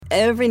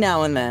Every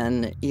now and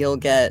then you'll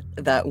get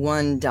that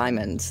one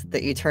diamond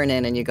that you turn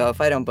in and you go, if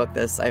I don't book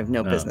this, I have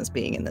no business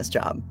being in this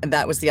job. And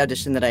that was the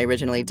audition that I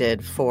originally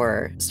did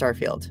for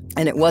Starfield.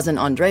 And it wasn't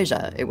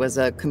Andreja. It was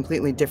a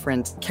completely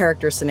different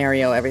character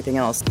scenario, everything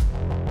else.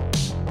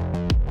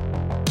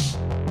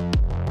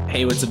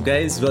 Hey, what's up,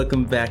 guys?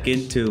 Welcome back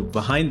into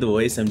Behind the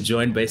Voice. I'm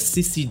joined by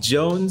Cissy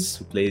Jones,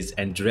 who plays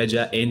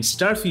Andreja in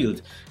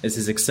Starfield. This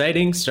is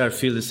exciting.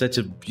 Starfield is such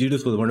a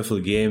beautiful,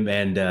 wonderful game,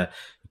 and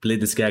played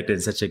this character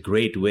in such a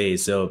great way.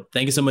 So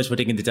thank you so much for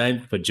taking the time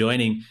for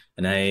joining,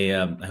 and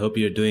I hope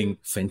you're doing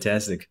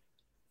fantastic.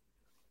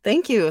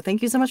 Thank you.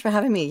 Thank you so much for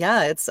having me.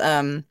 Yeah, it's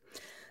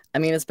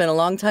it's been a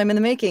long time in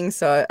the making,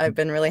 so I've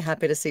been really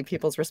happy to see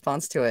people's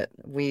response to it.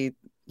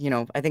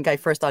 I think I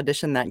first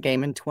auditioned that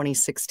game in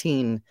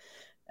 2016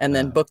 and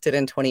then booked it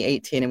in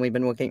 2018, and we've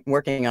been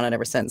working on it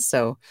ever since.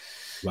 So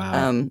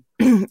wow.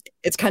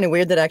 It's kind of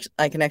weird that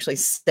I can actually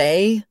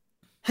say,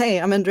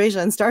 hey, I'm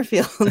Andreja in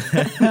Starfield,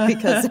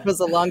 because it was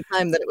a long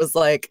time that it was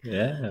like,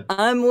 yeah,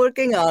 I'm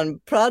working on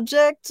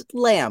Project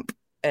Lamp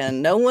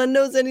and no one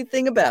knows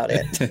anything about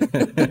it.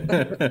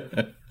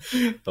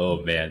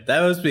 Oh man,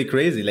 that must be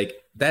crazy. Like,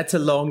 that's a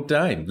long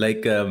time.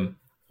 Like, oh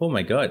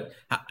my God.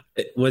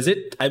 Was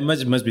it,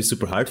 must be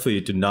super hard for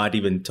you to not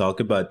even talk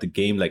about the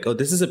game. Like, oh,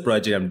 this is a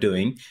project I'm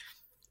doing.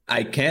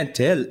 I can't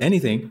tell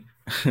anything.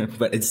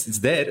 But it's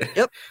there.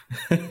 Yep.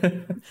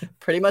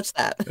 Pretty much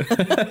that.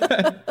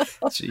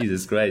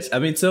 Jesus Christ. I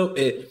mean, so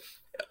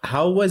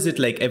how was it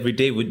like every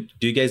day? Do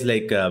you guys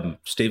like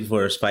stay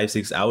for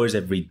 5-6 hours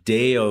every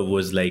day, or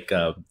was like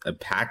a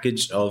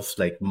package of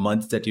like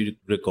months that you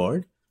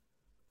record?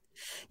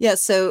 Yeah,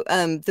 so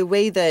the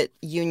way that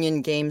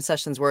union game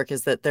sessions work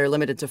is that they're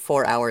limited to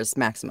 4 hours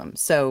maximum.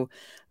 So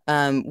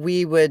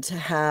we would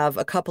have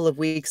a couple of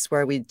weeks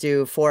where we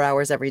do 4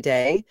 hours every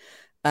day.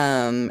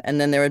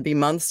 And then there would be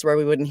months where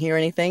we wouldn't hear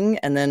anything.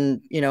 And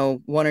then,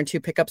 1 or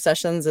 2 pickup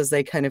sessions as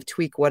they kind of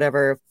tweak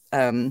whatever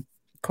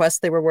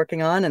quest they were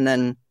working on. And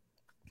then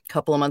a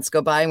couple of months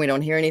go by and we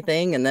don't hear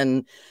anything. And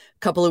then a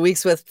couple of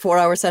weeks with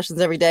 4-hour sessions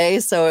every day.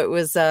 So it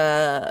was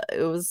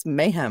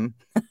mayhem.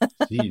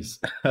 Jeez.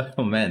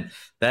 Oh man,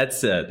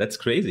 that's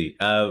crazy.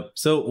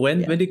 So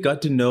when you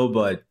got to know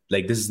about,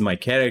 like, this is my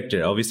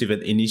character, obviously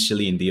when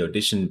initially in the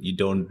audition, you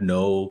don't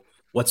know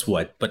what's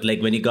what, but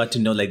like when you got to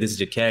know, like, this is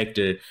your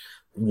character,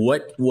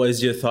 what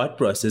was your thought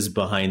process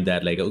behind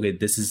that? Like, okay,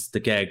 this is the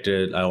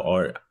character,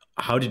 or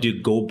how did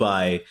you go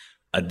by,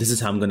 this is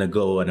how I'm going to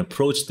go and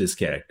approach this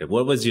character?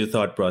 What was your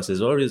thought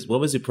process, or what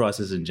was your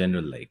process in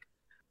general like?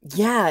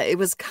 Yeah, it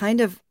was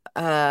kind of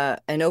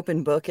an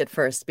open book at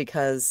first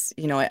because,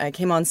 I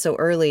came on so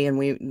early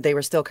and they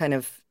were still kind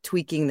of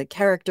tweaking the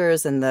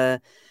characters and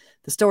the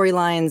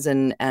storylines,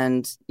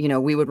 and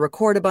we would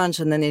record a bunch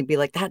and then they'd be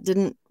like, that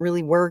didn't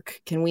really work,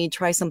 can we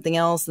try something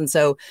else? And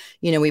so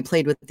we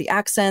played with the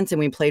accent and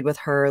we played with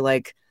her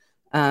like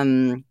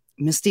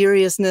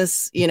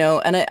mysteriousness,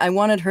 and I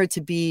wanted her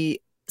to be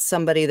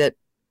somebody that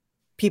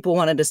people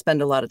wanted to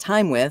spend a lot of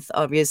time with,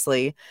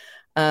 obviously,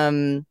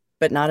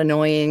 but not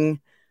annoying.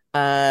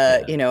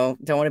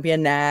 Don't want to be a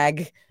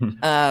nag.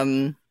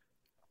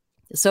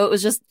 So it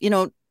was just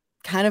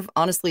kind of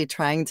honestly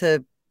trying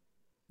to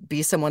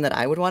be someone that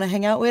I would want to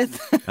hang out with.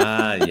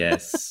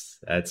 Yes,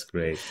 that's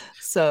great.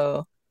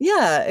 So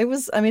yeah, it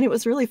was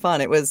really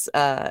fun.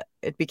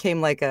 It became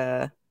like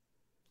an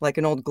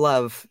old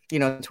glove,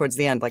 towards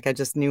the end. Like, I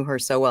just knew her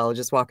so well,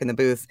 just walk in the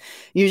booth.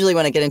 Usually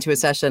when I get into a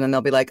session and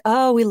they'll be like,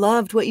 oh, we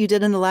loved what you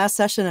did in the last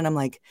session. And I'm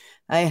like,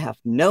 I have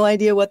no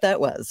idea what that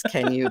was.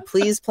 Can you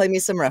please play me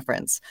some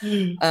reference?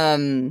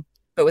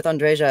 But with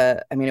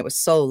Andreja, it was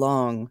so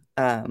long.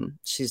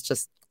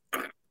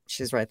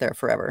 She's right there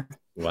forever.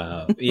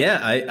 Wow. Yeah,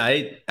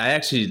 I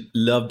actually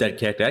love that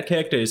character. That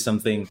character is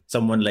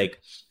someone like,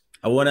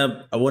 I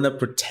wanna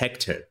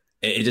protect her.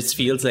 It just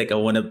feels like I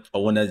wanna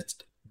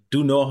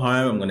do no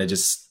harm. I'm gonna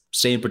just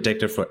stay and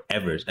protect her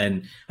forever.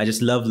 And I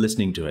just love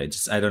listening to her.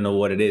 I don't know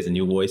what it is. And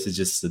your voice is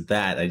just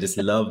that. I just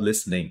love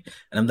listening.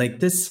 And I'm like,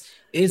 this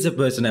is a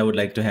person I would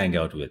like to hang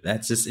out with.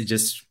 It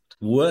just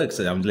works.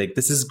 And I'm like,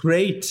 this is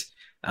great.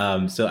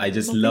 So I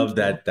just love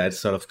that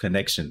sort of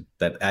connection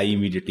that I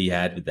immediately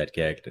had with that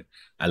character.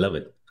 I love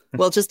it.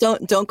 Well, just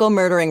don't go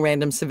murdering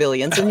random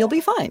civilians and you'll be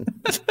fine.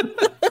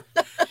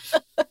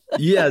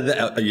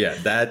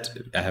 That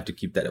I have to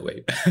keep that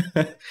away.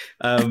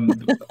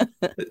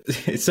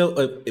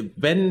 So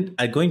when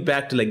going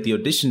back to like the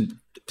audition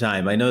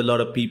time, I know a lot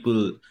of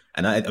people,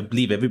 and I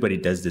believe everybody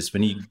does this.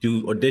 When you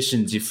do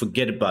auditions, you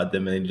forget about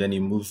them and then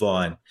you move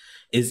on.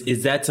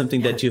 Is that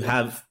something that you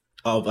have?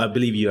 I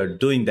believe you are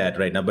doing that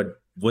right now. But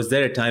was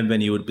there a time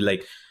when you would be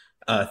like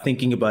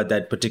thinking about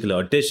that particular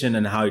audition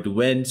and how it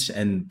went,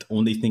 and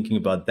only thinking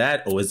about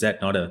that, or was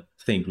that not a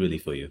thing really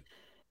for you?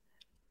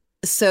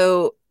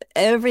 So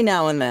every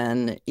now and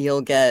then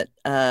you'll get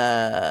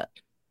that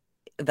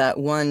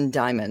one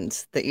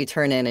diamond that you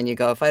turn in and you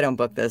go, if I don't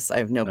book this, I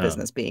have no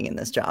business being in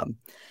this job.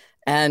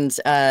 And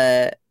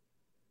that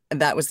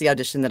was the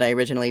audition that I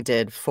originally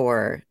did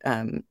for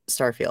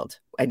Starfield.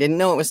 I didn't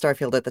know it was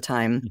Starfield at the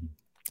time.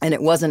 And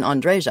it wasn't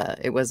Andreja.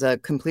 It was a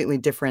completely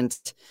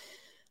different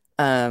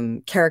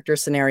character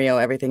scenario,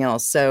 everything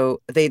else.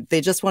 So they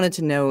just wanted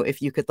to know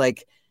if you could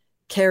like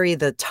carry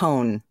the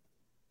tone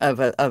of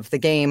the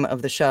game,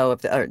 of the show,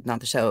 of the, or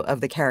not the show,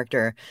 of the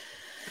character.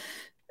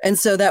 And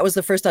so that was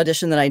the first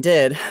audition that I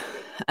did.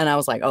 And I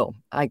was like, oh,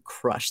 I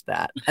crushed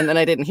that. And then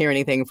I didn't hear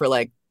anything for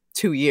like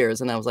 2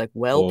 years. And I was like,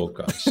 welp. Oh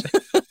gosh.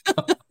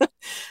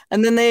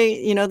 And then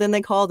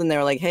they called and they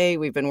were like, hey,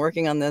 we've been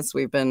working on this.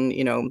 We've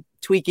been,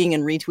 tweaking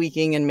and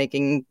retweaking and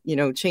making,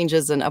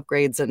 changes and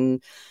upgrades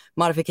and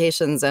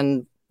modifications.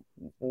 And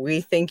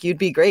we think you'd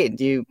be great.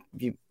 Do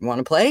you want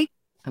to play?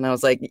 And I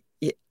was like,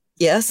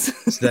 yes.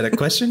 Is that a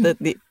question?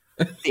 the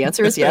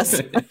answer is yes.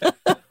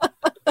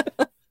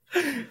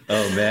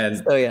 Oh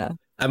man. So yeah.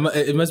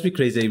 It must be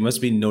crazy. It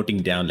must be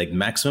noting down like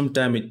maximum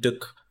time it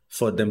took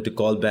for them to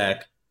call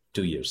back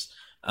 2 years.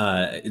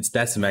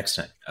 That's the max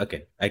time.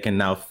 Okay, I can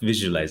now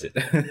visualize it.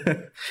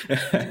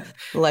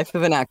 Life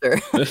of an actor.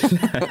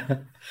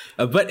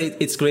 But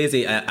it's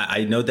crazy.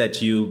 I know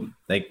that you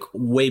like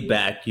way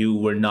back you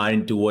were not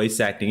into voice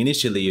acting.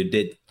 Initially, you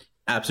did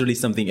absolutely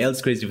something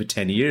else crazy for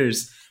 10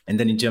 years, and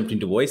then you jumped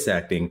into voice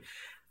acting.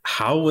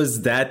 How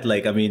was that?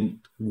 Like, I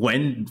mean,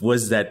 when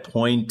was that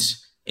point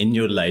in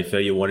your life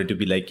where you wanted to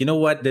be like, you know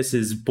what, this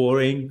is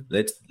boring.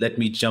 Let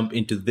me jump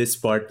into this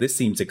part. This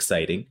seems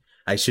exciting.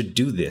 I should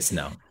do this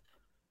now.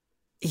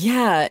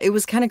 Yeah, it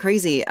was kind of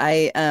crazy.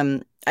 I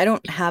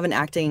don't have an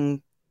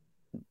acting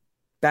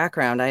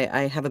background.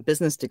 I have a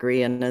business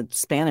degree and a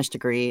Spanish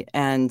degree.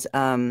 And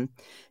I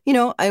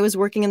was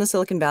working in the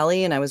Silicon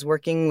Valley and I was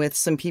working with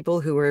some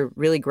people who were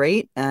really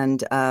great.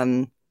 And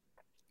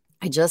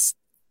it just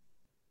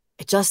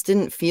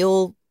didn't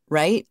feel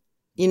right.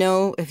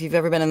 If you've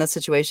ever been in that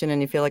situation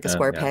and you feel like a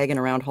square peg in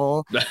a round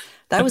hole,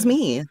 that was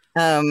me.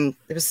 It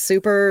was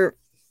super,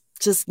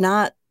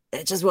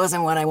 it just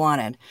wasn't what I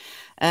wanted.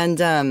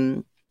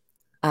 And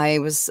I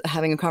was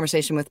having a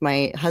conversation with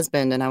my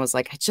husband and I was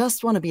like, I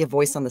just want to be a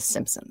voice on The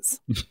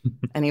Simpsons.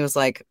 And he was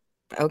like,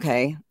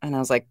 okay. And I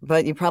was like,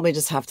 but you probably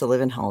just have to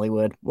live in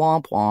Hollywood.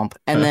 Womp womp.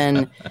 And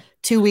then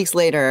 2 weeks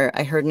later,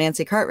 I heard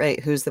Nancy Cartwright,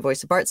 who's the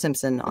voice of Bart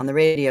Simpson, on the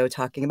radio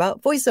talking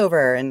about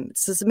voiceover and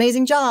it's this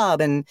amazing job.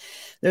 And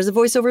there's a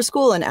voiceover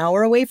school an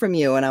hour away from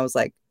you. And I was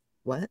like,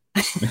 what?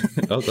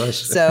 Oh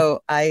gosh.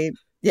 So I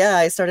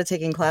started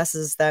taking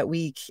classes that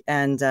week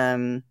and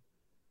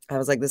I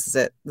was like, this is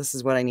it. This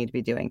is what I need to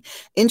be doing.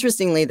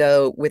 Interestingly,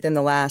 though, within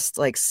the last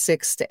like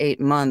 6 to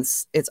 8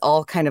 months, it's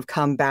all kind of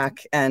come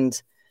back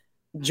and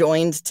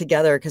joined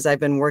together because I've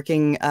been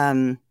working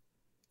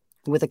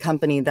with a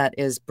company that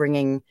is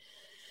bringing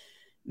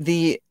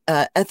the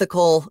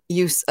ethical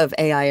use of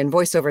AI and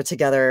voiceover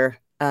together.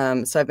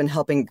 So I've been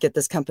helping get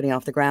this company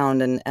off the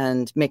ground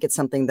and make it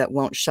something that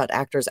won't shut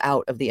actors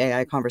out of the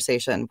AI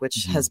conversation,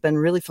 which has been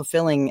really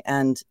fulfilling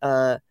and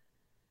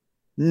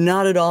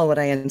not at all what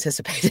I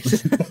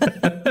anticipated.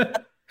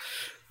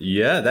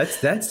 Yeah,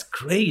 that's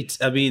great.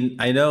 I mean,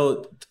 I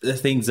know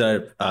things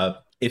are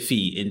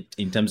iffy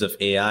in terms of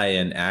AI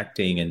and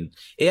acting and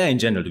AI in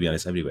general, to be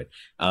honest, everywhere.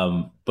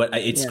 But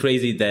it's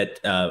crazy that,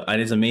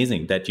 and it's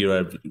amazing that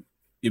you're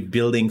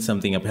building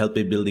something up,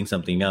 helping building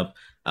something up,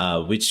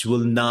 which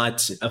will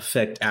not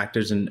affect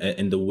actors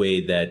in the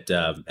way that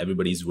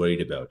everybody's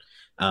worried about.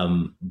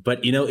 But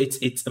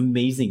it's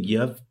amazing.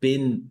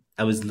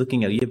 I was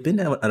looking at, you've been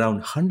around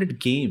 100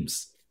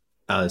 games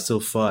so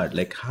far.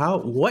 Like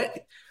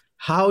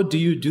how do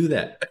you do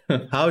that?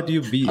 How do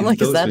you be I'm like,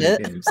 those is that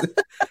it? games?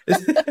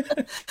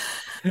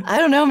 I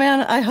don't know,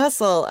 man. I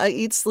hustle. I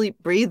eat, sleep,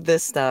 breathe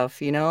this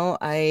stuff.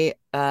 I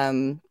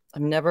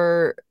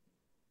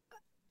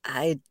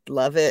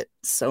love it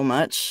so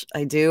much.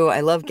 I do. I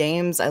love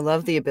games. I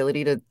love the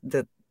ability to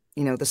the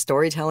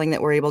storytelling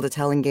that we're able to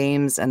tell in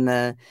games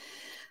and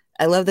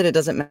I love that it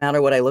doesn't matter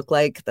what I look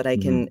like, that I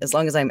can, as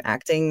long as I'm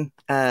acting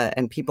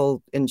and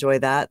people enjoy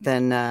that,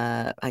 then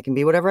I can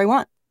be whatever I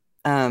want.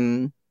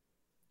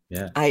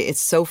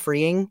 It's so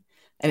freeing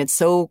and it's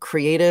so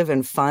creative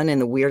and fun in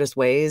the weirdest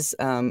ways.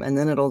 And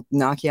then it'll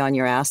knock you on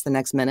your ass the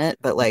next minute.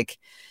 But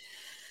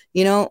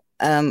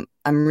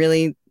I'm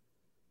really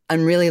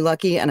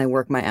lucky and I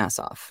work my ass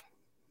off.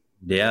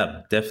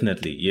 Yeah,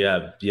 definitely.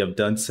 Yeah, you have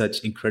done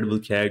such incredible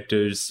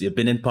characters. You've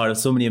been in part of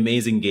so many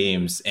amazing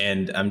games,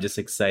 and I'm just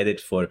excited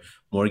for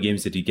more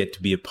games that you get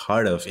to be a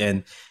part of.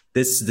 And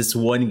this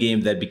one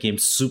game that became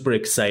super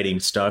exciting,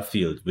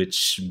 Starfield,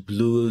 which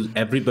blew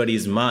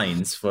everybody's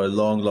minds for a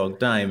long, long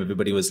time.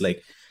 Everybody was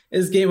like,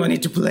 "This game I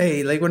need to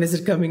play. Like, when is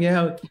it coming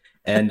out?"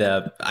 And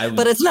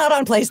but it's not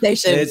on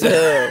PlayStation.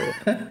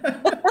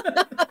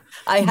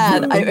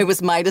 It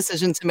was my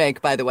decision to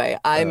make. By the way,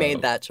 I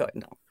made that choice.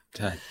 No.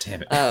 God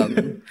damn it.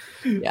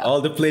 All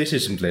the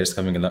PlayStation players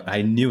coming along.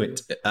 I knew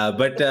it.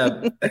 But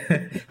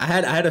I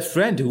had a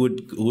friend who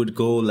would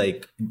go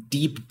like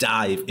deep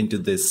dive into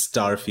this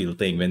Starfield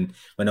thing.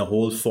 When a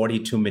whole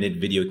 42-minute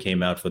video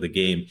came out for the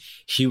game,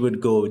 he would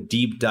go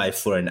deep dive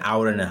for an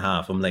hour and a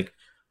half. I'm like,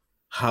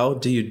 how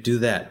do you do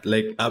that?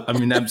 Like, I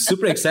mean, I'm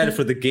super excited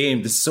for the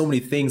game. There's so many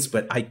things,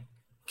 but I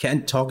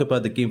can't talk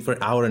about the game for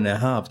an hour and a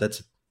half.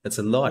 That's That's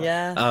a lot.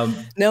 Yeah.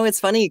 No, it's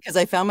funny because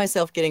I found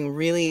myself getting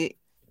really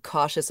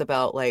cautious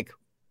about like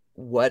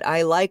what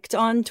I liked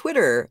on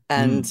Twitter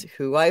and Mm.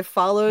 who I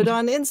followed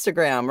on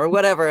Instagram or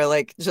whatever.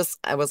 Like just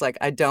I was like,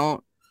 I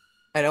don't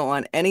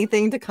want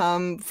anything to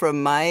come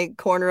from my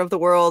corner of the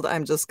world.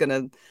 I'm just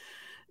gonna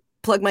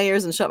plug my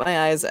ears and shut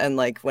my eyes and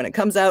like when it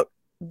comes out,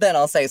 then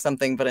I'll say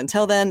something. But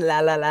until then,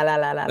 la la la la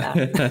la la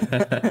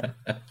la.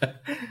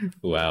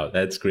 Wow,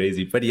 that's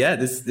crazy. But yeah,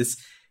 this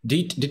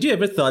did you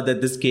ever thought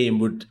that this game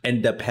would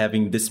end up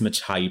having this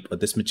much hype or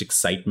this much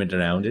excitement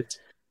around it?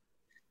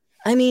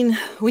 I mean,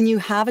 when you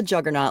have a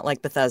juggernaut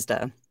like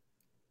Bethesda,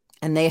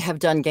 and they have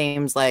done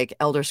games like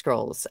Elder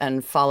Scrolls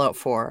and Fallout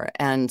 4,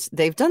 and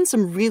they've done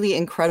some really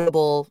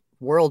incredible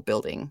world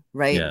building,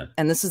 right? Yeah.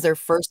 And this is their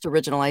first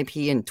original IP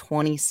in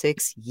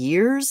 26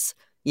 years.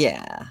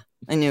 Yeah,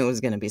 I knew it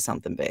was going to be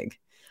something big.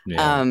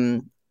 Yeah.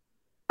 Um,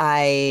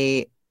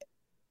 I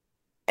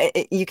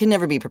you can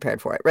never be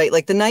prepared for it, right?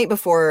 Like the night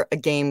before a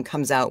game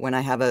comes out, when I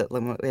have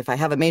if I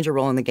have a major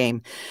role in the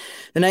game,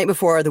 the night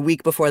before, or the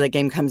week before the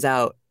game comes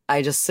out,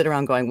 I just sit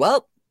around going,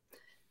 well,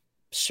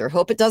 sure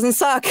hope it doesn't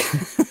suck.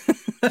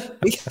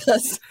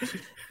 Because,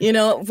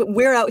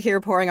 we're out here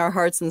pouring our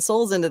hearts and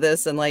souls into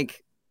this, and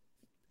like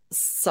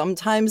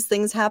sometimes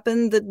things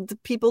happen that the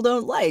people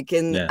don't like,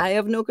 and Yeah. I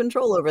have no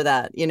control over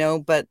that,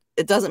 but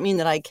it doesn't mean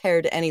that I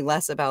cared any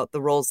less about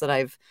the roles that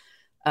I've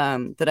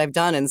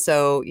done. And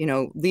so,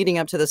 leading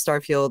up to the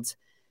Starfield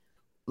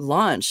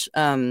launch,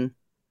 I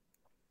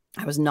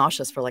was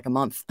nauseous for like a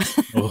month.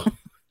 Oh,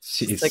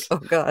 It's like, jeez. oh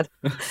God,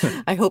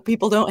 I hope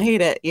people don't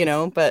hate it,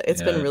 but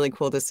it's been Yeah. really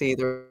cool to see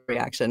the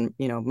reaction.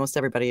 Most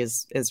everybody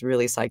is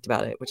really psyched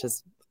about it, which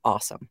is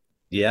awesome.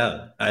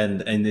 Yeah,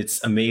 and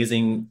it's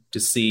amazing to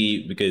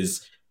see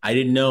because I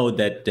didn't know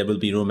that there will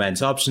be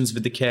romance options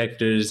with the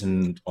characters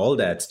and all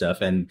that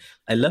stuff. And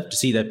I love to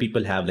see that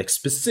people have like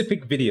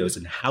specific videos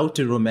on how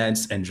to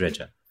romance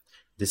Andreja.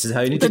 This is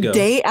how you need to The go.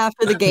 day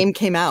after the game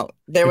came out,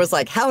 there was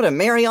like, how to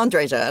marry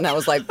Andreja. And I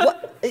was like,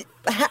 what?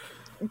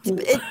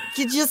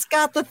 You just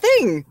got the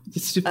thing.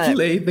 Just to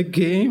play the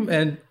game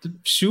and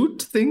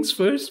shoot things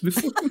first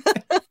before.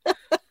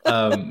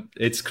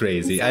 It's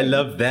crazy. I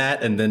love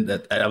that. And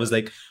then I was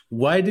like,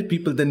 why did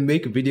people then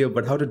make a video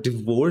about how to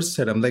divorce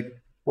her? I'm like,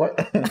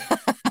 what?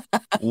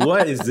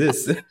 What is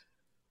this?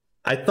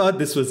 I thought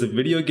this was a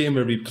video game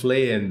where we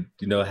play and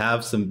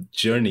have some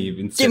journey Give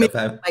instead me of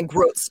having. my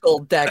groat skull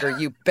dagger,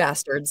 you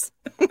bastards.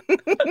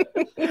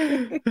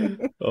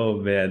 Oh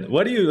man,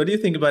 what do you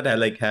think about that?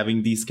 Like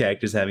having these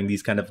characters having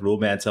these kind of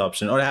romance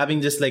option, or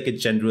having just like a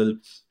general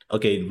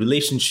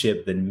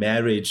relationship, then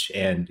marriage,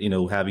 and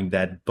having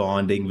that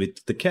bonding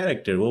with the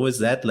character. What was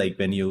that like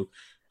when you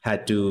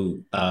had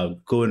to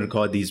go and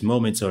record these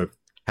moments, or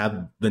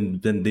have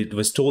when it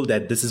was told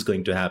that this is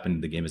going to happen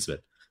in the game as well?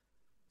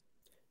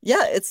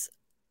 Yeah,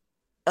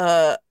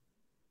 uh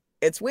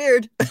it's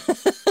weird.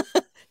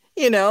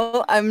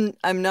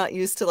 I'm not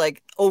used to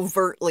like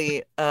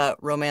overtly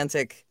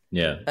romantic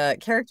Yeah.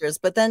 characters,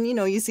 but then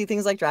you see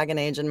things like Dragon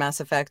Age and Mass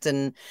Effect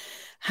and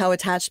how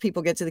attached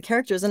people get to the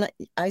characters, and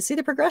I see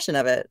the progression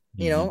of it.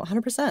 Hmm.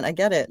 100%. I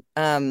get it.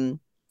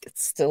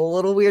 It's still a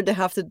little weird to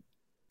have to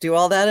do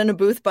all that in a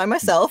booth by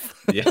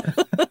myself. Yeah.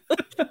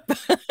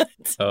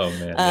 Oh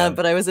man, yeah.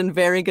 But I was in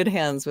very good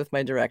hands with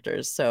my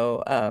directors,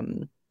 so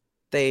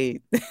they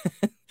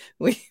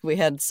we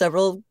had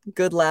several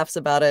good laughs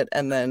about it,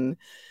 and then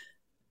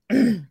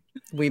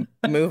we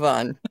move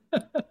on.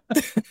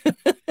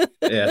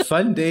 Yeah,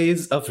 fun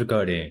days of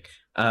recording.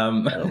 Oh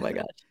my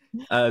gosh.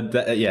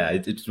 Yeah,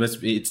 it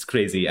must be. It's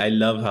crazy. I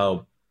love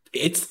how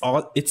it's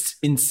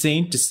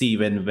insane to see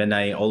when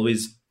I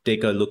always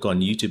take a look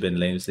on YouTube and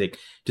like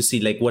to see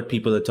like what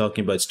people are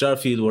talking about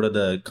Starfield, what are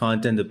the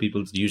content that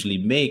people usually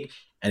make,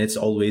 and it's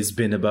always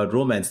been about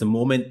romance. The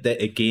moment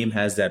that a game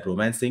has that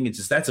romance thing, it's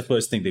just that's the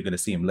first thing they're gonna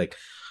see. I'm like,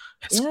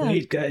 that's Yeah.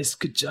 great, guys,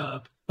 good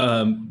job.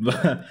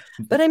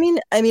 But I mean,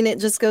 it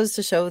just goes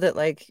to show that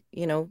like,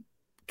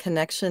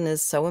 connection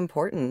is so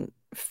important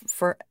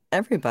for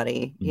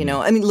everybody.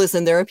 Mhm. I mean,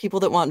 listen, there are people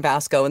that want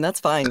Vasco, and that's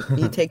fine.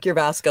 You take your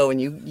Vasco and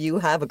you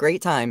have a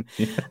great time.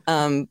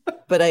 Yeah,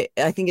 But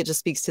I think it just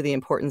speaks to the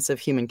importance of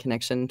human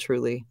connection,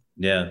 truly,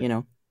 yeah, you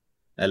know.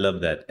 I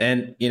love that,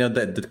 and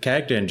the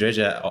character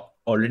Andreja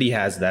already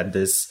has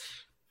this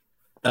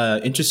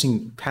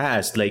interesting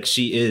past. Like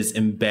she is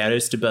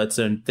embarrassed about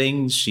certain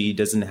things. She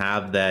doesn't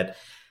have that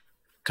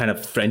kind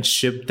of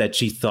friendship that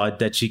she thought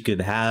that she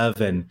could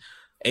have, and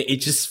it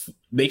just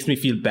makes me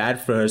feel bad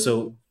for her.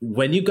 So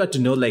when you got to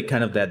know like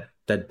kind of that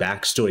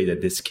backstory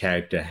that this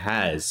character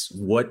has,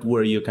 what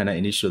were your kind of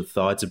initial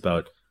thoughts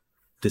about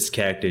this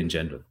character in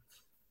general?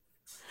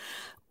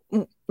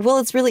 Well,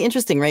 it's really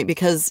interesting, right?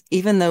 Because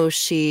even though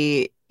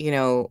she,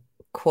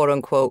 quote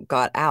unquote,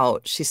 got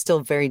out, she still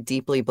very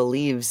deeply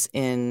believes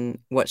in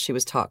what she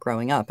was taught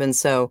growing up. And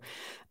so,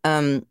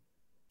 um,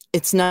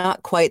 it's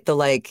not quite the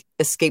like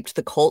escaped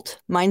the cult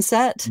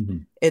mindset.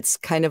 Mhm. It's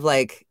kind of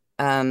like,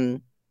 I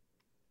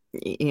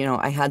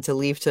had to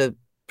leave to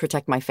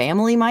protect my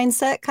family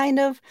mindset kind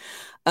of.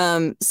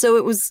 So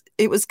it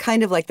was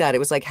kind of like that. It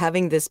was like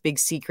having this big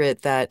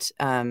secret that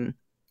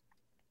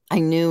I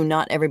knew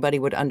not everybody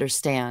would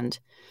understand,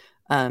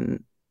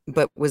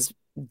 but was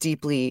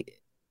deeply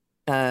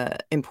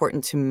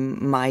important to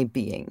my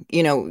being.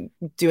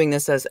 Doing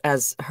this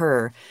as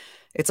her.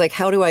 It's like,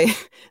 how do I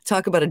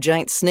talk about a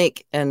giant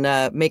snake and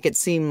make it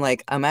seem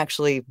like I'm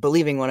actually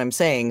believing what I'm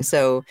saying?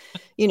 So,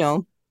 you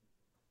know,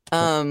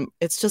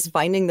 it's just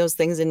finding those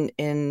things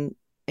in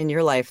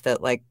your life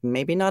that like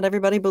maybe not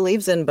everybody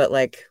believes in, but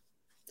like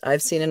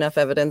I've seen enough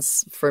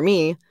evidence for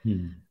me,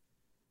 Hmm.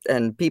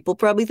 and people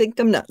probably think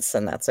I'm nuts,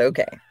 and that's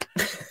okay.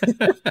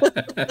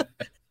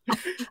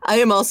 I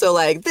am also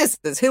like, this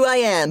is who I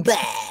am. Blah!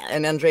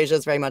 And Andreja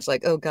is very much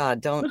like, oh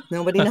God,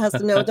 nobody has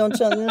to know.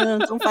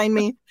 Don't find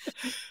me.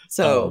 Oh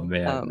So,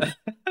 man.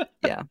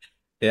 yeah.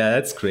 Yeah,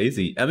 that's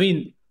crazy. I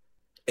mean,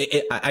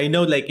 I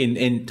know like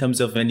in terms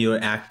of when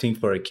you're acting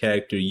for a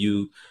character,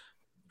 you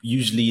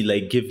usually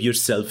like give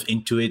yourself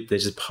into it.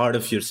 There's a part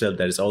of yourself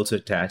that is also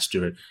attached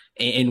to her.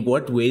 In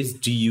what ways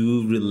do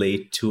you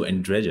relate to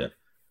Andreja?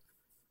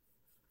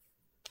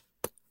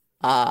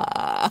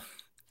 Uh,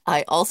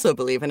 I also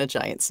believe in a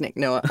giant snake.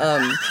 No,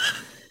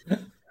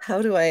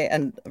 how do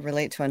I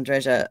relate to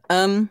Andreja?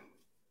 I'm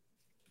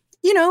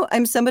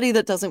somebody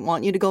that doesn't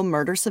want you to go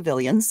murder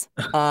civilians.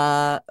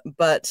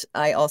 But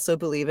I also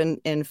believe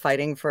in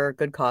fighting for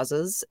good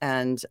causes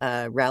and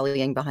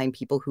rallying behind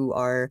people who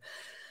are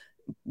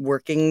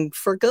working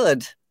for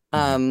good.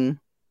 Mhm.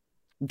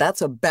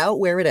 That's about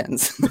where it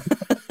ends.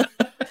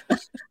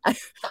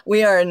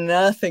 We are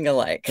nothing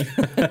alike.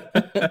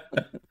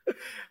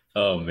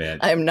 Oh man.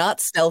 I am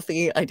not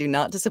stealthy. I do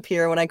not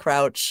disappear when I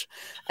crouch.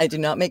 I do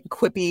not make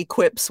quippy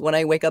quips when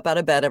I wake up out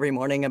of bed every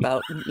morning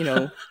about,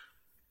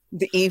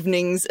 the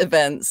evening's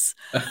events.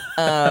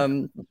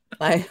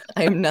 I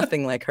am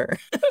nothing like her.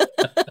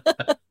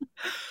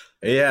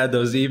 Yeah,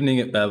 those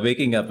evening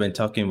waking up and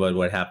talking about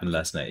what happened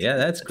last night. Yeah,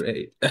 that's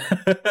great.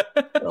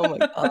 Oh my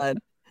God.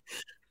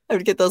 I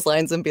would get those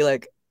lines and be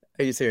like,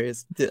 are you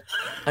serious?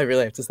 I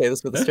really have to say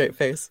this with a straight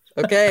face.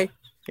 Okay,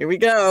 here we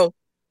go.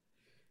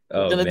 We're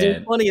Oh gonna do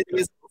man. 20 of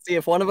these. We'll see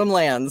if one of them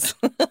lands.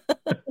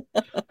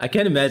 I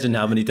can't imagine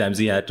how many times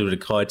you had to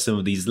record some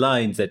of these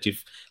lines that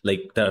you've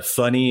like that are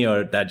funny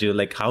or that you're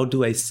like, how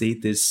do I say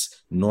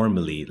this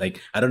normally?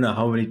 Like, I don't know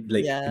how many,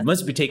 like, it Yeah.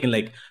 must be taking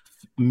like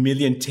a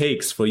million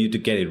takes for you to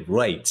get it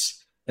right.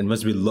 And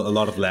must be a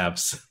lot of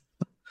laughs.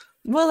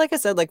 Well, like I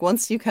said, like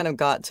once you kind of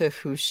got to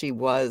who she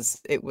was,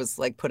 it was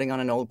like putting on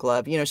an old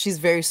glove. She's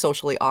very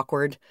socially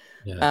awkward.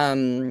 Yeah.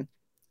 Um,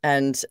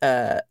 and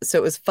so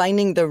it was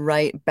finding the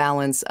right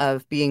balance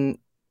of being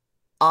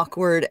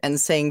awkward and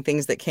saying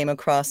things that came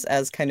across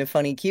as kind of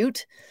funny,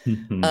 cute,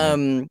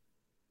 um,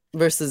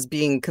 versus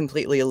being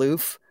completely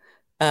aloof.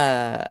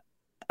 Uh,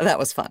 that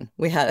was fun.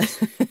 We had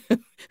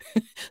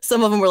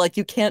some of them were like,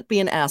 "You can't be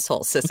an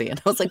asshole, sissy,"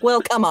 and I was like,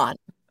 "Well, come on,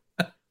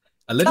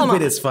 A little come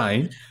bit on, is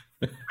fine.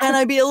 can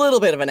I be a little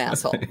bit of an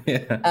asshole?"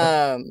 Yeah.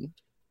 Um,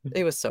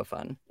 it was so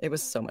fun. It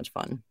was so much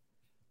fun.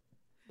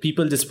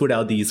 People just put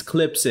out these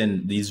clips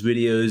and these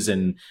videos,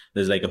 and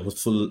there's like a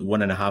full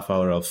 1.5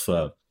 hour of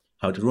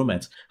how to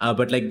romance.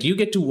 But like, do you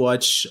get to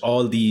watch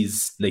all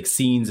these like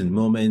scenes and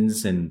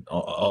moments and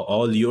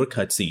all your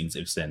cut scenes,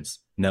 if sense?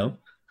 No?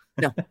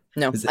 No,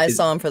 no, I Is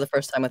saw him for the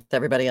first time with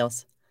everybody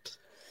else.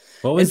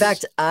 what In was?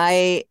 fact,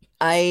 I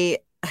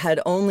had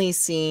only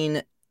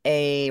seen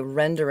a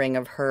rendering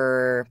of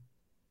her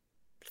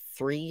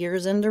 3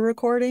 years into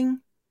recording.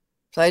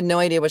 So I had no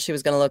idea what she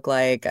was going to look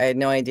like. I had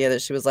no idea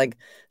that she was like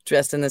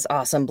dressed in this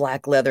awesome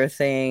black leather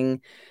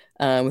thing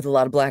with a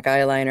lot of black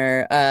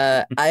eyeliner.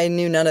 I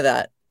knew none of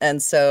that.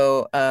 And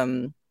so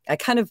I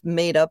kind of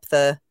made up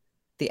the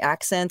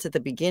accent at the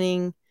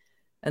beginning.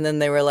 And then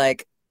they were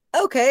like,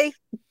 okay,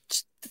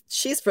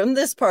 she's from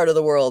this part of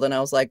the world. And I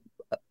was like,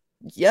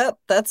 yep,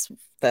 that's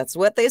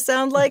what they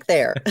sound like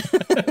there.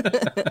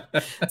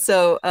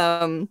 So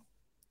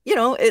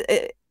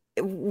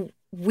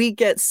we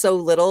get so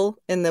little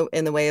in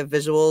the way of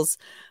visuals.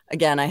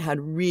 Again, I had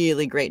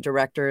really great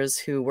directors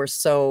who were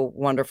so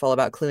wonderful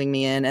about cluing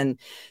me in, and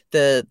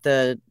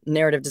the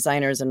narrative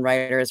designers and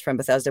writers from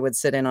Bethesda would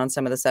sit in on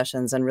some of the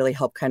sessions and really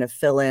help kind of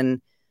fill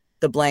in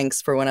the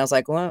blanks for when I was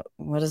like, what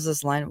is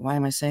this line? Why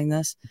am I saying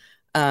this?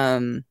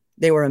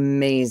 They were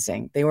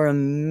amazing. They were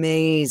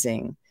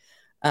amazing.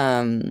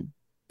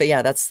 But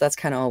yeah, that's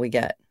kind of all we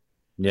get.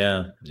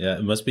 Yeah, yeah,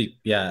 it must be.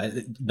 Yeah,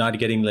 not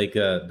getting like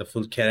the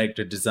full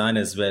character design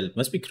as well. It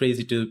must be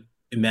crazy to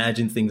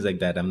imagine things like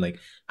that. I'm like,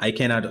 I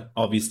cannot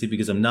obviously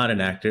because I'm not an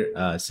actor.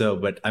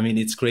 But I mean,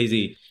 it's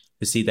crazy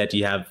to see that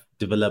you have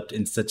developed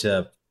in such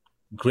a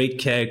great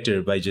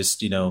character by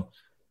just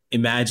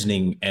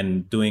imagining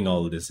and doing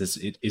all this.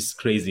 It's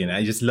crazy, and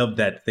I just love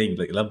that thing.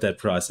 Like, love that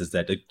process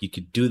that you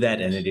could do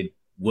that, and it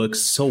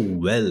works so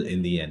well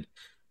in the end.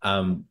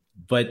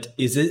 But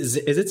is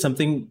it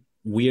something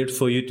weird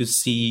for you to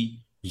see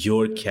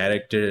your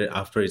character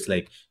after it's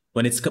like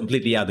when it's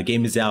completely out, the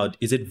game is out?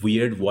 Is it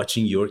weird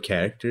watching your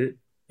character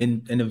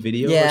in a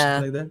video or something Yeah,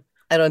 like that?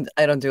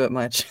 I don't do it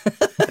much.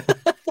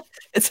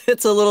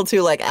 it's a little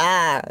too like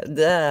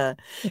duh.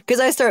 Because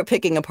I start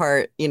picking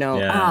apart,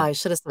 Yeah. I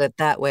should have said it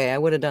that way. I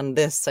would have done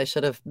this. I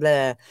should have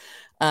blah.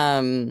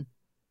 Um,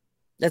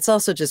 it's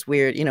also just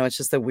weird, it's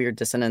just a weird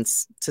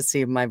dissonance to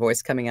see my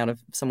voice coming out of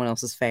someone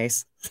else's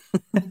face.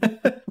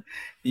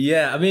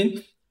 Yeah, I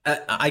mean,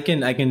 I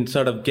can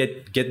sort of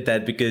get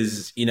that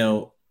because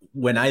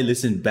when I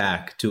listen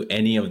back to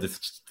any of the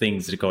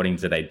things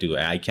recordings that I do,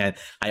 I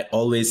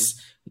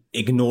always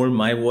ignore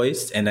my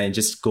voice and I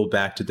just go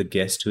back to the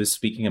guest who is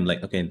speaking. I'm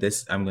like, okay,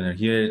 this I'm gonna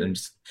hear it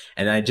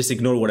and I just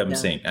ignore what I'm Yeah.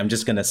 saying. I'm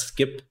just gonna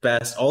skip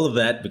past all of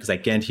that because I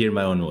can't hear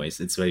my own voice.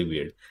 It's very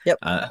weird. Yep.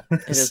 Uh,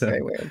 It is so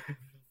very weird.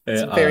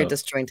 It's a very uh,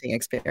 disjointing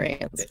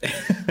experience.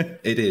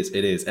 it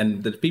is,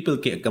 and the people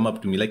come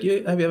up to me like,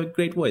 you have a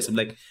great voice. I'm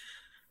like,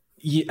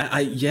 yeah,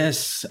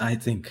 yes, I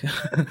think.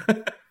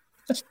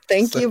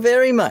 Thank So, you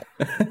very much.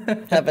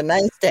 Have a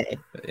nice day.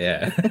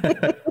 yeah.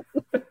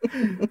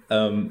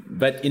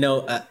 But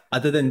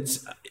other than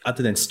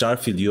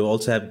Starfield, you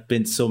also have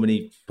been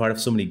part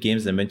of so many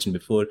games I mentioned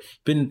before.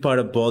 Been part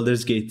of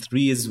Baldur's Gate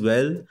 3 as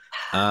well,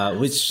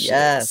 which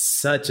Yes.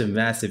 such a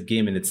massive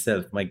game in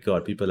itself. My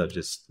God, people have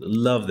just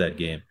loved that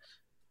game.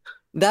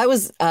 That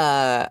was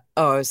I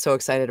was so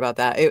excited about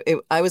that.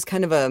 I was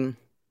kind of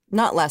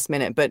not last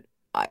minute, but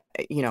I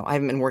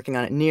haven't been working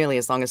on it nearly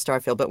as long as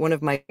Starfield, but one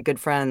of my good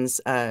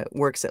friends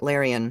works at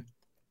Larian.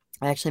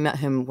 I actually met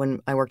him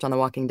when I worked on The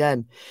Walking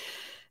Dead.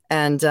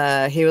 And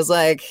he was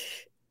like,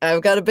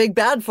 I've got a big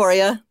bad for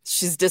you.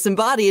 She's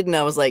disembodied. And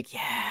I was like,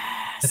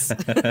 yes.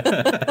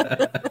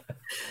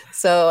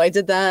 So I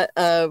did that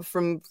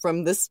from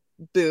this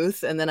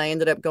booth, and then I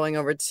ended up going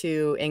over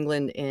to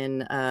England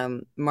in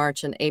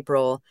March and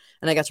April,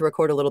 and I got to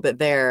record a little bit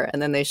there.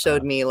 And then they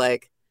showed me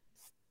like,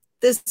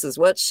 this is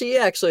what she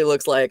actually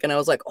looks like, and I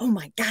was like, oh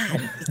my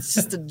God, it's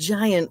just a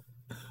giant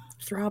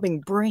throbbing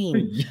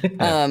brain.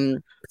 Yeah.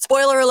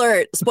 Spoiler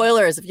alert!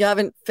 Spoilers! If you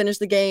haven't finished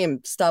the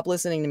game, stop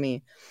listening to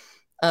me.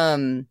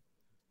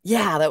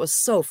 Yeah, that was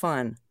so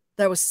fun.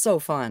 That was so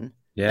fun.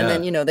 And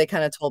then, Yeah. they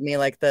kind of told me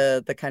like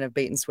the kind of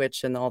bait and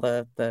switch and all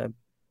the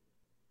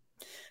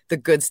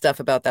good stuff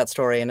about that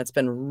story. And it's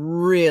been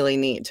really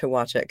neat to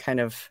watch it kind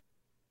of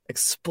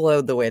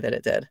explode the way that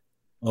it did.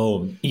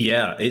 Oh,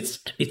 yeah.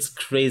 It's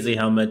crazy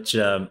how much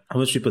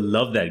people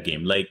love that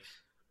game. Like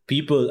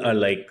people are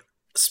like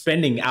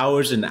spending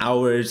hours and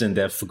hours and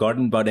they've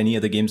forgotten about any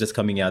other games that's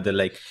coming out. They're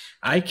like,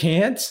 I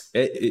can't.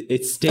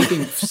 It's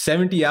taking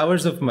 70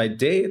 hours of my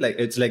day. Like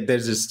it's like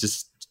there's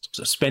just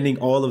spending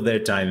all of their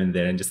time in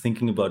there and just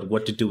thinking about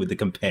what to do with the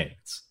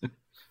companions.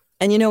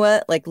 And you know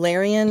what? Like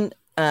Larian,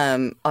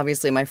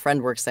 obviously my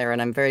friend works there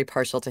and I'm very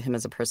partial to him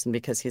as a person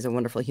because he's a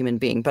wonderful human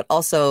being. But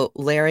also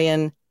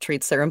Larian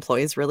treats their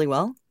employees really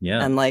well.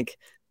 Yeah. And like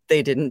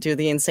they didn't do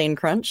the insane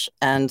crunch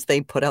and they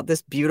put out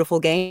this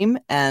beautiful game.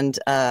 And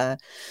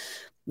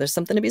there's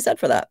something to be said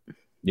for that.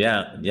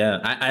 Yeah, yeah,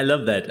 I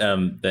love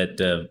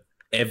that.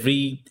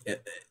 Every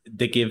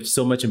they give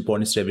so much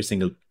importance to every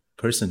single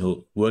person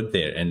who worked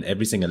there and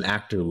every single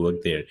actor who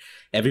worked there.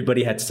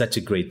 Everybody had such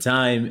a great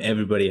time.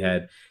 Everybody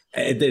had.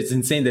 It's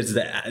insane. There's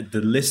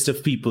the list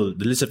of people,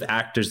 the list of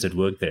actors that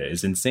work there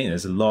is insane.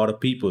 There's a lot of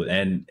people,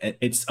 and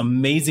it's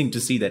amazing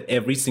to see that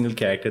every single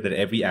character that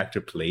every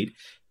actor played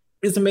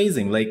is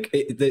amazing. Like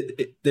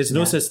there's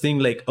no Yeah. such thing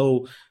like,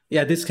 oh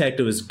yeah, this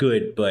character was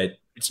good, but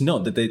it's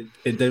not that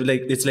they're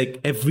like, it's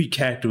like every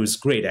character is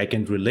great. I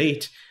can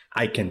relate.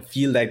 I can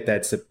feel like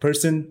that's a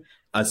person.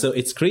 So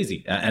it's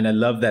crazy, and I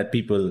love that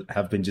people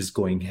have been just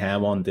going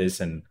ham on this,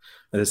 and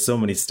there's so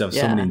many stuff,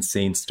 so many Yeah.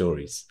 insane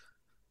stories.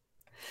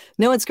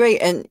 No, it's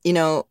great. And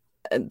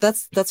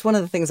that's one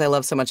of the things I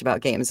love so much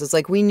about games. Is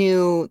like we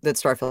knew that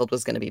Starfield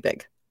was going to be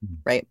big,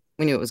 right?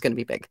 We knew it was going to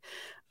be big.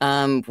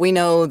 We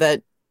know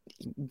that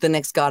the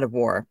next God of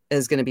War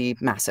is going to be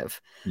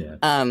massive.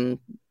 Yeah,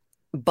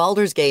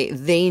 Baldur's Gate,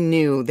 they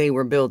knew they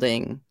were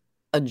building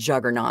a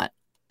juggernaut,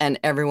 and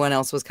everyone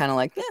else was kind of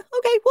like, yeah,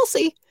 okay, we'll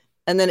see.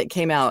 And then it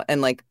came out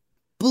and like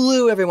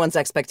blew everyone's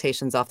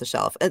expectations off the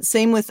shelf. And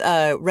same with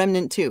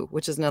Remnant 2,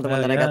 which is another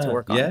one that I got to yeah,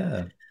 work on.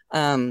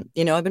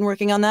 yeah. I've been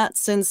working on that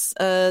since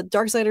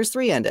Darksiders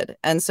 3 ended.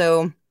 And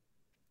so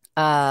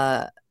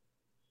uh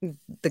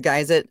the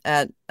guys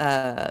at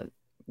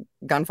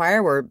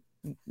Gunfire were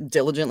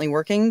diligently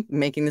working,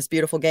 making this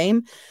beautiful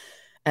game.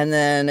 And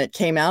then it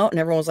came out and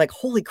everyone was like,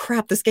 holy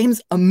crap, this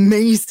game's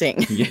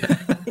amazing.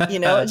 It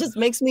Yeah. just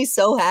makes me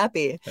so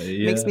happy.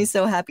 Makes Yeah. me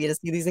so happy to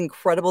see these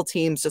incredible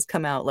teams just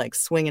come out like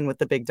swinging with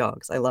the big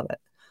dogs. I love it.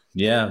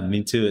 Yeah,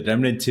 me too.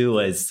 Remnant 2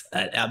 was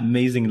an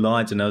amazing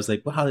launch, and I was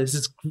like, wow, this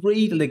is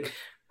great. Like,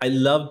 I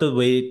love the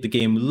way the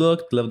game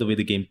looked, love the way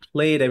the game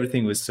played.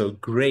 Everything was so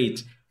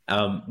great.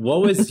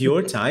 What was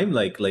your time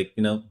like,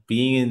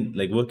 being in,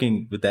 like,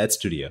 working with that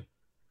studio?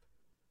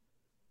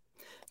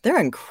 They're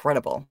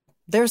incredible.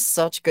 They're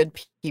such good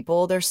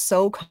people. They're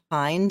so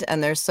kind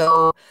and they're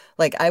so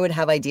like I would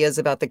have ideas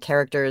about the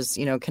characters,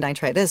 can I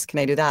try this? Can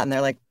I do that? And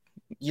they're like,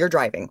 you're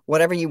driving,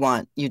 whatever you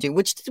want, you do,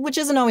 which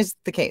isn't always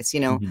the case.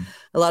 Mhm.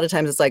 A lot of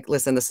times it's like,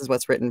 listen, this is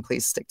what's written,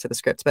 please stick to the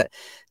script. But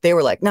they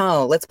were like,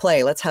 no, let's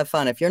play, let's have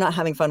fun. If you're not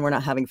having fun, we're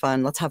not having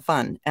fun. Let's have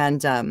fun.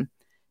 And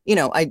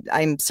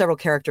I'm several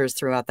characters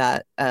throughout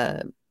that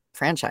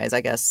franchise,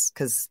 I guess,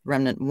 because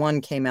Remnant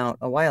 1 came out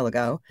a while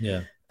ago.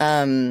 Yeah.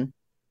 Um,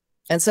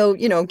 and so,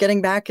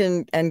 getting back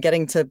and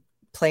getting to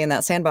play in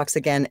that sandbox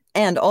again,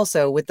 and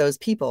also with those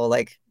people,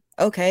 like,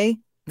 okay,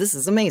 this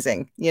is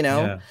amazing.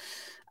 Yeah.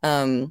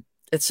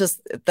 It's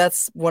just,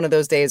 that's one of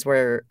those days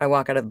where I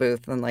walk out of the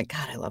booth and I'm like,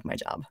 God, I love my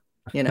job.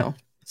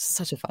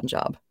 Such a fun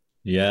job.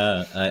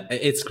 Yeah,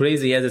 it's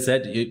crazy. As I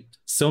said,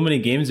 so many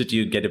games that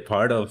you get a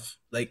part of.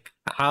 Like,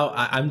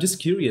 I'm just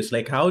curious.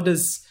 Like, how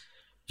does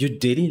your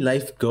daily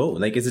life go?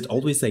 Like, is it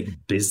always like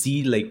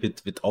busy, like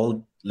with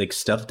all like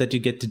stuff that you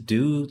get to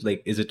do?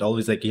 Like, is it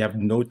always like you have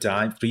no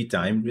time, free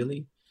time,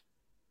 really?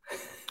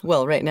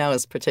 Well, right now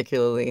is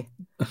particularly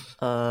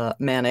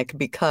manic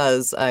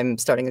because I'm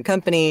starting a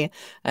company.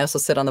 I also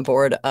sit on the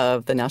board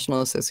of the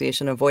National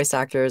Association of Voice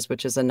Actors,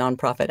 which is a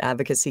nonprofit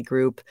advocacy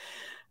group.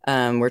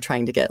 We're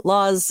trying to get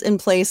laws in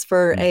place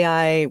for Mm.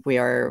 AI. We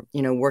are,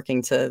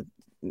 working to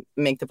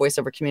make the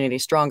voiceover community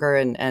stronger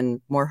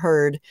and more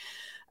heard.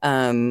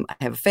 I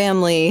have a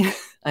family.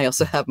 I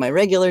also have my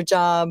regular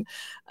job.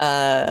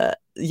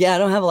 Yeah, I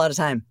don't have a lot of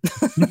time.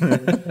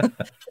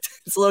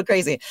 It's a little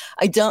crazy.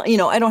 I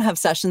don't have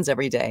sessions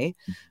every day.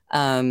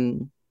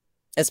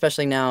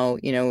 Especially now,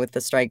 with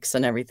the strikes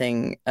and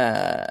everything.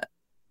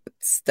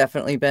 It's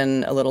definitely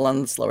been a little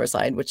on the slower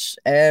side, which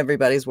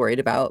everybody's worried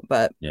about,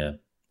 but Yeah.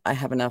 I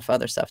have enough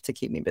other stuff to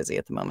keep me busy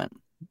at the moment.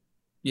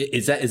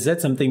 Is that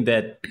something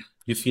that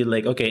you feel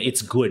like, okay,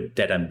 it's good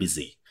that I'm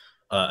busy?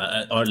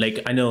 Or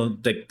like, I know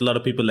like a lot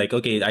of people like,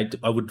 okay,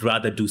 I would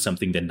rather do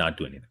something than not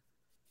do anything.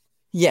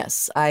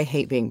 Yes, I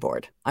hate being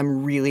bored.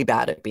 I'm really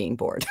bad at being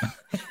bored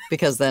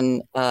because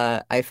then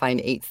I find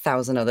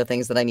 8,000 other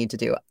things that I need to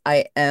do.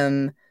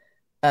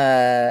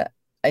 Uh,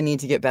 I need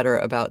to get better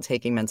about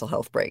taking mental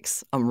health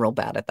breaks. I'm real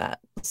bad at that.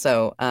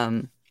 So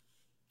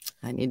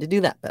I need to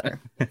do that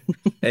better.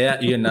 Yeah,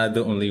 you're not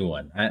the only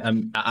one.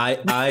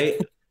 I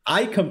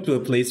come to a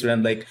place where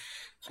I'm like,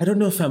 I don't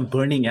know if I'm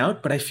burning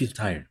out, but I feel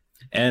tired.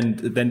 And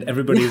then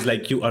everybody is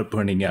like, you are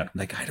burning out. I'm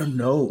like, I don't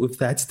know if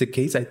that's the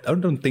case. I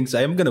don't think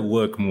so. I'm gonna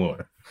work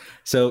more.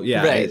 So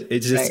yeah, Right,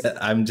 it's right. just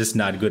I'm just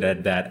not good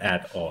at that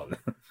at all.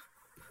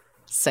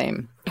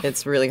 Same.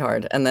 It's really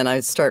hard. And then I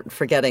start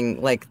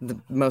forgetting like the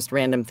most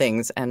random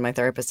things. And my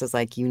therapist is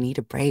like, you need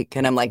a break.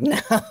 And I'm like, no,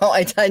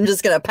 I'm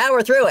just going to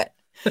power through it.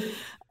 Break?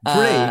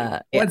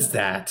 Yeah, What's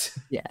that?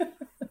 yeah,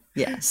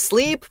 yeah.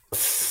 Sleep.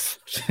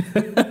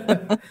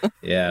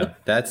 Yeah,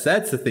 that's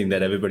the thing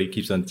that everybody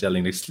keeps on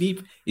telling. Like,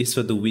 sleep is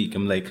for the weak.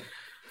 I'm like,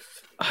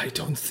 I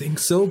don't think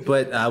so,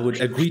 but I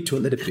would agree to a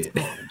little bit.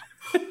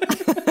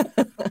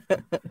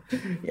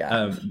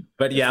 Yeah,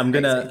 But yeah, it's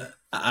crazy.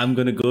 I'm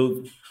gonna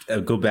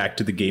go back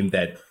to the game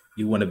that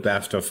you won a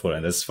BAFTA for,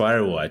 and that's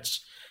Firewatch.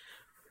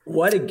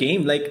 What a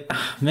game! Like,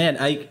 man,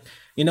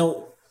 you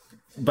know,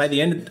 by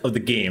the end of the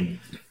game,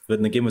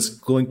 when the game was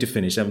going to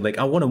finish, I'm like,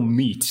 I want to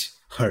meet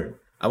her.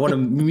 I want to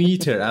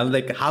meet her. I'm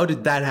like, how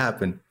did that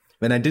happen?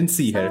 When I didn't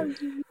see her,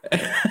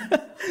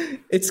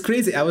 it's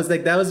crazy. I was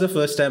like, that was the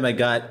first time I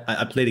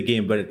played a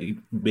game, but it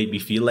made me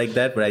feel like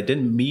that. But I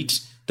didn't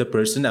meet the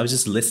person. I was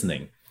just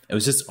listening. It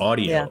was just Yeah,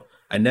 audio. yeah.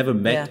 I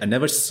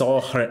never saw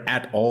her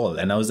at all.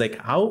 And I was like,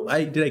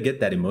 did I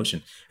get that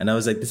emotion? And I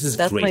was like, this is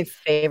That's my great.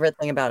 favorite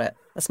thing about it.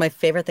 That's my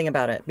favorite thing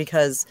about it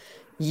because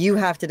you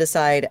have to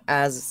decide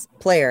as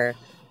player,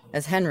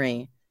 as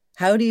Henry,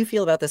 how do you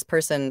feel about this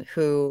person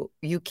who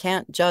you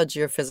can't judge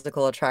your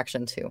physical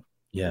attraction to,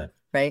 Yeah.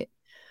 right?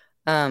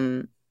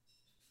 Um,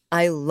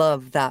 I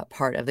love that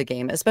part of the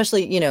game,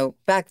 especially,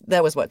 back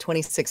that was what,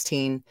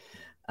 2016.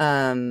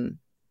 Um,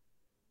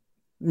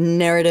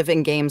 Narrative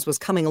in games was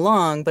coming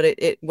along, but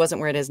it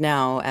wasn't where it is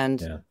now. And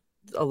Yeah.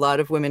 a lot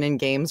of women in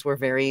games were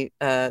very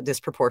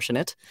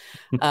disproportionate.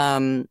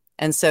 And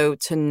so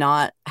to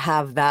not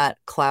have that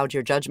cloud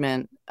your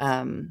judgment,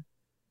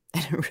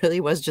 it really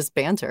was just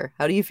banter.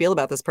 How do you feel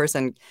about this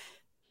person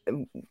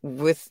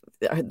with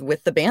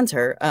the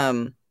banter?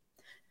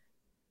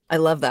 I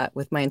love that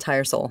with my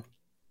entire soul.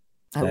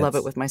 I love it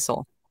That's with my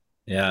soul.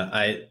 Yeah,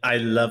 I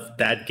love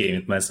that game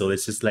with my soul.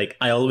 It's just like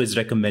I always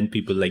recommend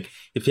people like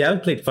if you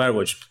haven't played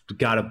Firewatch, you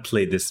gotta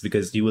play this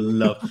because you will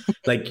love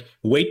like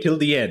wait till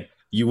the end.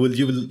 You will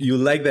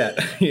like that.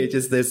 It's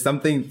just there's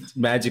something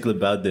magical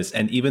about this.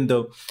 And even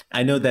though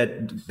I know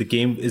that the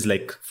game is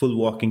like full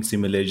walking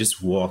simulator,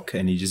 just walk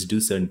and you just do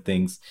certain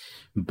things,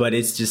 but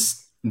it's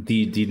just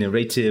the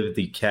narrative,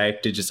 the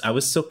character, just I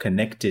was so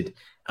connected.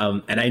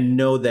 And I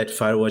know that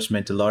Firewatch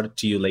meant a lot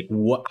to you. Like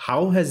what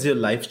how has your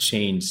life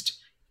changed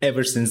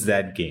ever since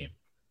that game?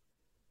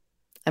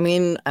 I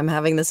mean, I'm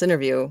having this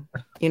interview.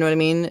 You know what I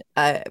mean?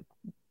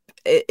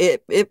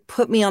 It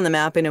put me on the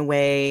map in a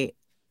way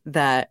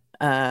that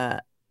I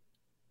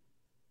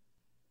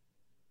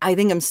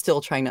think I'm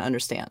still trying to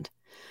understand.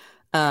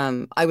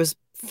 I was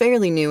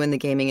fairly new in the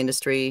gaming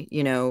industry,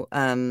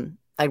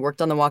 I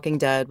worked on The Walking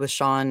Dead with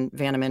Sean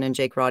Vanneman and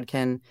Jake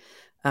Rodkin,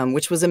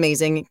 which was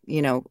amazing.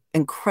 You know,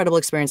 incredible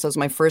experience. That was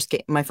my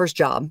first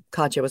job.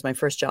 Katya was my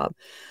first job.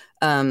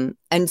 And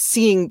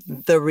seeing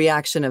the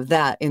reaction of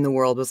that in the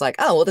world was like,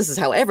 oh, well, this is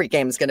how every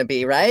game is going to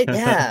be, right?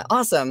 Yeah,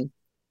 awesome.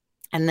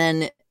 And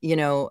then, you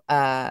know,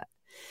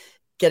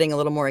 getting a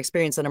little more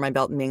experience under my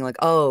belt and being like,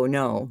 oh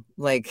no,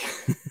 like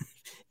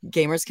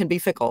gamers can be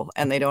fickle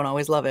and they don't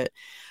always love it.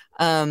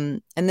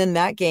 And then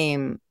that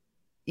game,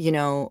 you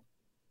know,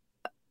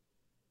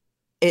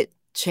 it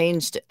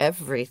changed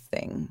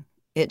everything.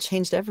 It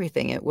changed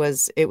everything. It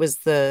was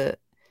the,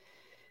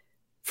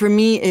 for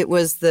me, it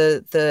was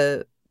the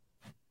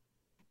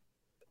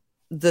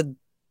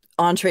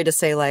entree to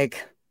say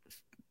like,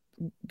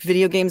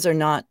 video games are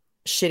not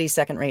shitty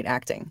second rate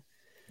acting.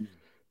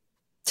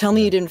 Tell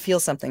me Yeah. you didn't feel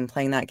something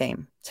playing that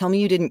game. Tell me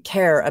you didn't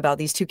care about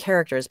these two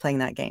characters playing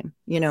that game.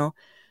 You know,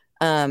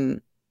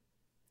 um,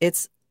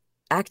 it's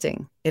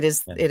acting. Yeah.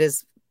 It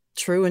is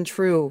true and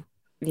true,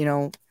 you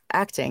know,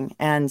 acting.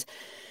 And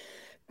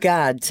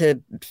God,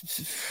 to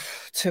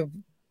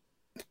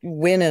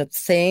win a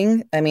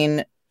thing. I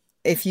mean,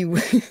 if you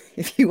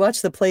if you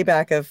watch the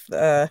playback of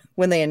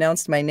when they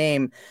announced my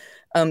name,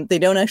 they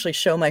don't actually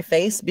show my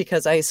face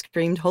because I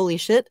screamed "Holy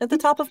shit" at the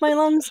top of my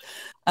lungs,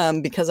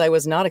 because I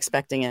was not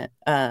expecting it.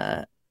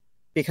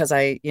 Because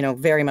I, you know,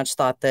 very much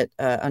thought that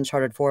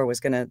Uncharted 4 was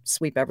going to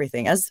sweep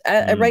everything, as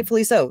Mm.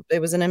 rightfully so. It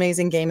was an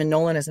amazing game, and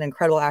Nolan is an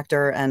incredible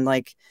actor, and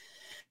like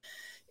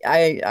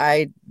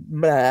I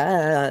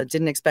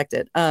didn't expect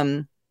it.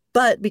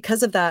 But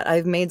because of that,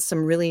 I've made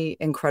some really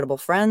incredible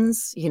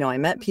friends. You know, I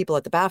met people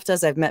at the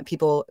BAFTAs. I've met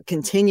people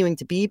continuing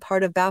to be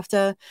part of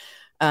BAFTA.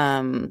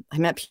 I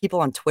met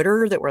people on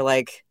Twitter that were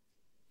like,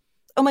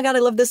 "Oh my God, I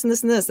love this and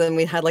this and this." And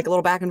we had like a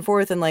little back and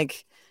forth, and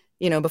like,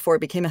 you know, before it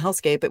became a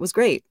hellscape, it was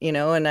great, you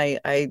know. And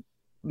I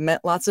met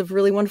lots of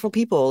really wonderful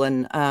people,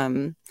 and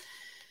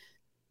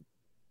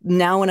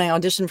now when I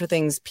audition for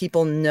things,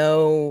 people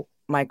know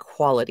my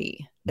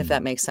quality, if Mm.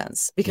 that makes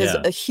sense. Because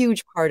Yeah. a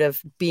huge part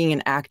of being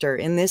an actor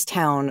in this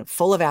town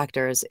full of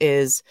actors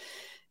is,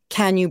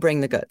 can you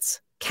bring the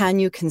goods? Can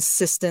you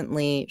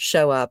consistently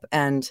show up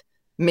and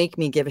make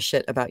me give a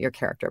shit about your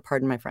character?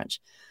 Pardon my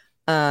French.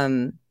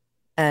 Um,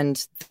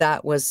 and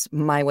that was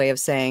my way of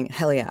saying,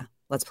 hell yeah,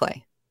 let's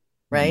play.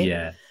 Right.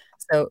 Yeah.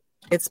 So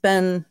it's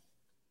been,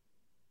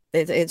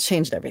 it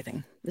changed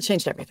everything. It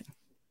changed everything.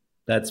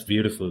 That's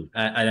beautiful.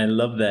 And I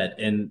love that.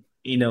 And,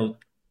 you know,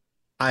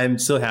 I'm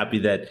so happy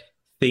that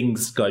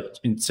things got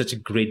in such a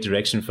great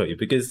direction for you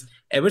because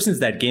ever since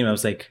that game, I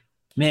was like,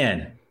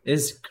 man,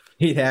 this is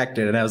a great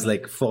actor. And I was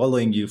like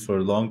following you for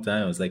a long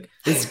time. I was like,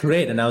 this is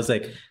great. And I was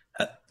like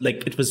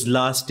it was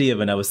last year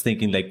when I was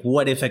thinking, like,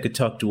 what if I could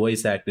talk to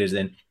voice actors?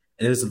 And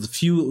there was a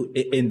few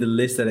in the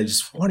list that I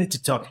just wanted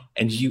to talk.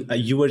 And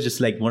you were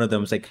just like one of them.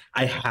 I was like,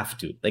 I have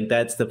to. Like,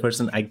 that's the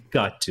person I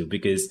got to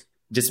because it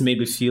just made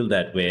me feel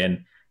that way.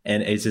 And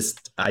it's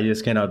just, I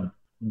just cannot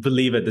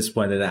believe at this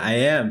point that I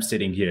am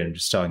sitting here and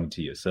just talking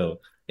to you. So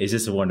it's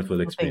just a wonderful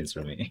Well, thank experience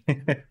for you. me.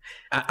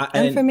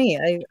 And for And me,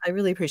 I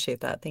really appreciate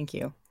that. Thank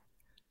you.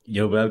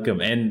 you're welcome.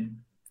 And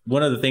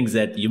one of the things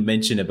that you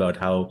mentioned about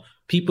how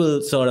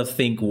people sort of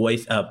think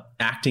voice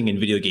acting in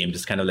video games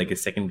is kind of like a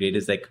second grade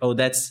is like, oh,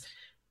 that's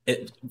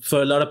it,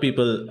 for a lot of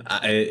people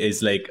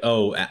is like,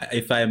 oh,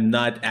 if I'm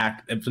not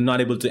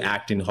able to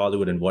act in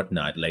Hollywood and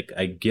whatnot, like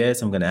I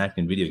guess I'm going to act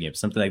in video games.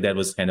 Something like that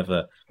was kind of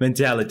a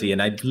mentality, and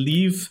I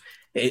believe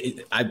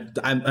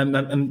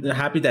I'm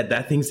happy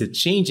that things are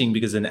changing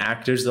because an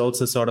actors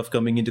also sort of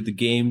coming into the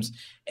games,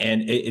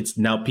 and it's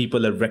now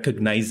people are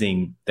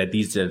recognizing that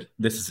this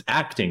is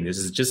acting. This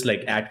is just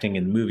like acting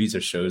in movies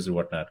or shows or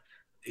whatnot.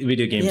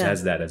 Video games Yeah.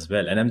 has that as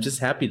well, and I'm just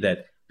happy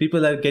that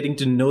people are getting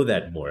to know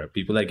that more.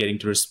 People are getting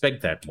to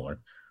respect that more,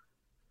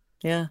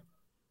 Yeah.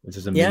 which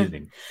is Yeah.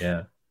 amazing.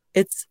 Yeah.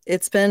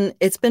 It's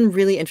been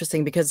really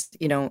interesting because,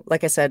 you know,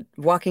 like I said,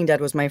 Walking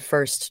Dead was my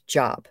first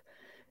job.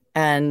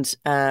 And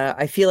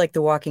I feel like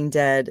The Walking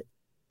Dead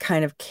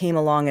kind of came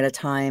along at a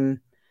time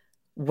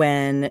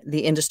when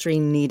the industry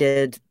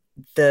needed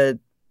the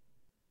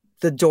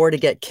the door to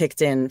get kicked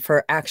in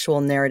for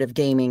actual narrative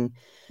gaming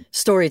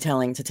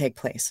storytelling to take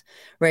place,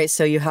 right?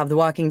 So you have The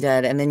Walking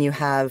Dead, and then you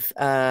have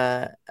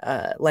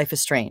Life is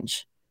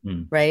Strange,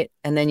 Mm. right?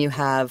 And then you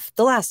have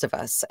The Last of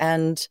Us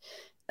and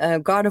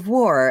God of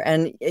War,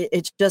 and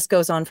it just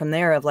goes on from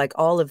there of like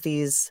all of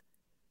these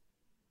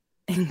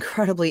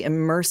incredibly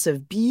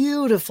immersive,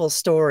 beautiful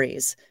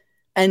stories.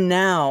 And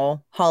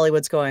now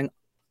Hollywood's going,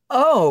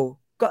 oh,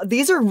 God,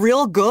 these are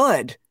real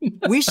good.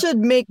 We should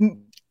make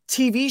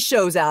TV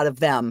shows out of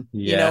them,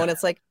 you know? And Yeah.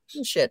 it's like,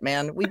 oh, shit,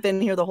 man, we've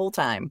been here the whole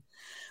time.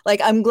 Like,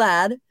 I'm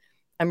glad.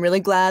 I'm really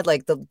glad.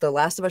 Like the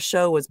Last of Us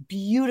show was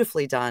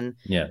beautifully done,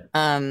 Yeah.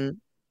 um,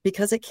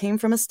 because it came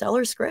from a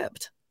stellar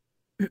script,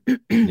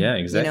 Yeah. you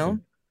Exactly. know?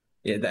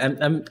 Yeah.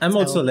 I'm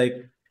also So, like,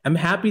 I'm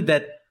happy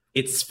that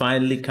it's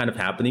finally kind of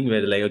happening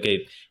where like,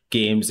 okay,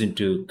 games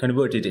into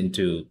converted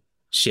into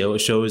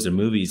shows or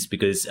movies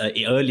because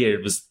earlier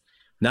it was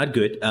not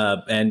good.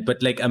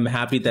 But like, I'm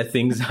happy that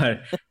things are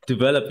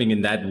developing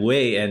in that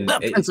way, and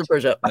Prince of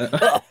Persia.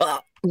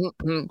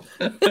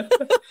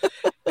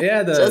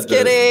 yeah, Just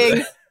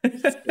kidding.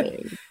 Just yeah,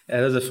 kidding.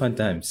 those are fun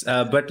times.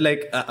 But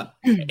like,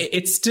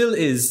 it still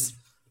is.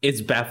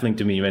 It's baffling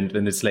to me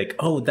when it's like,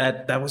 oh,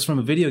 that was from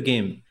a video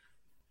game.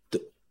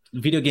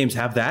 Video games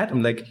have that.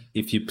 I'm like,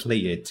 if you play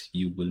it,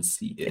 you will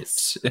see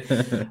Yes.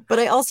 it. But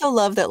I also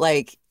love that,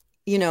 like,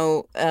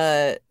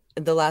 The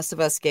Last of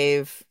Us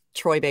gave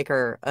Troy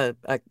Baker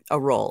a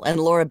role, and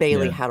Laura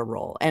Bailey Yeah, had a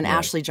role, and yeah,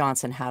 Ashley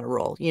Johnson had a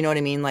role. You know what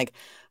I mean? Like,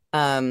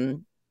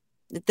 um,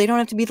 they don't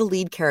have to be the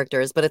lead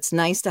characters, but it's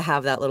nice to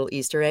have that little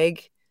Easter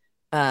egg.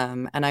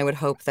 And I would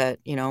hope that,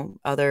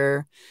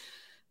 other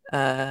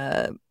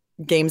uh,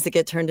 games that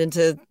get turned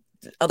into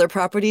other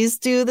properties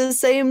do the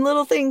same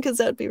little thing, because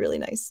that'd be really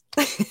nice.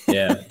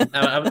 yeah.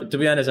 To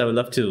be honest, I would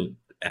love to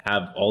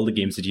have all the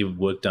games that you've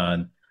worked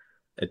on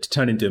to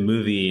turn into a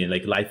movie.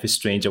 Like Life is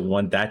Strange, I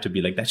want that to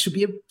be like, that should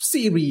be a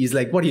series.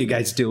 Like, what are you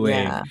guys doing?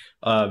 Yeah.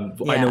 I know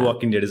Yeah.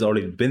 Walking Dead has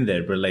already been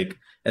there, but like,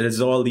 and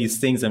there's all these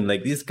things. I'm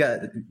like, these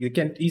guys, you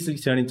can easily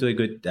turn into a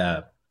good.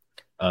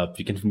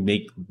 You can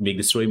make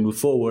the story move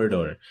forward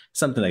or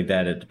something like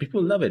that.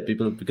 People love it.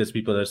 Because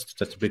people are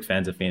such big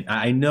fans of it.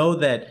 I know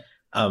that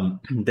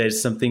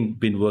there's something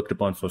been worked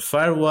upon for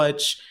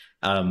Firewatch.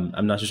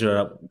 I'm not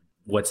sure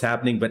what's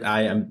happening, but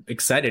I am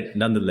excited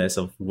nonetheless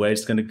of where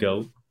it's going to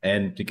go.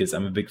 And because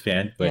I'm a big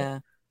fan, but Yeah.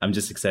 I'm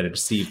just excited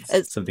to see if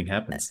As, something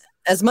happens.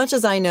 as much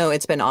as I know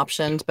it's been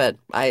optioned, but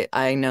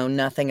I know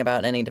nothing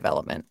about any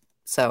development.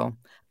 So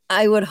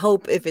I would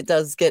hope if it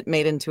does get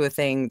made into a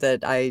thing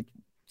that I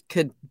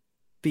could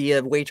be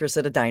a waitress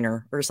at a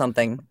diner or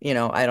something.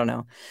 I don't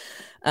know.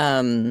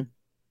 Um,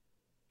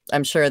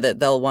 I'm sure that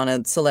they'll want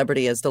a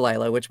celebrity as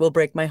Delilah, which will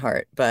break my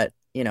heart, but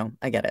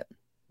I get it.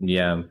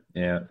 Yeah,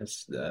 yeah.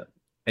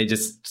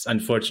 It's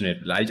unfortunate.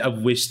 I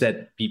wish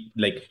that people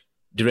like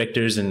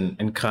directors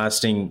and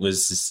casting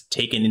was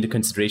taken into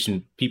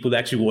consideration. People that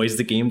actually voice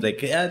the game,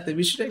 like, yeah,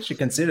 we should actually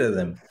consider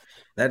them.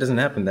 That doesn't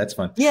happen. That's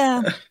fun.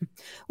 Yeah.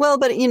 Well,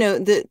 but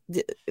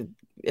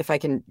if I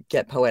can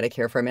get poetic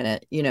here for a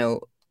minute,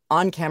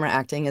 on-camera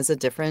acting is a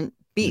different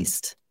Mm,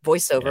 beast. yeah,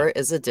 Voiceover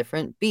is a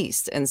different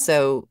beast. And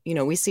so,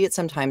 we see it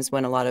sometimes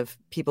when a lot of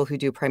people who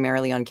do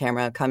primarily on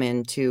camera come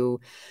into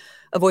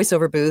a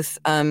voiceover booth.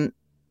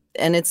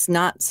 And it's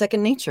not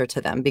second nature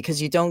to them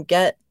because you don't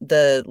get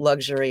the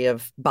luxury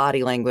of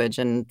body language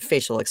and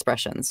facial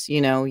expressions.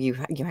 You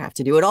have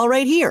to do it all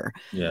right here.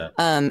 yeah,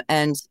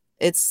 And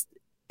it's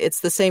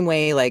the same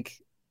way, like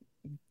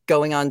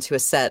going onto a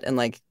set and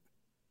like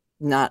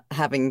not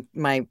having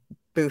my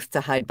booth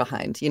to hide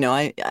behind.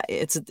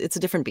 It's a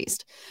different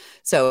beast.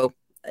 So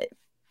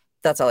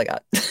that's all I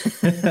got.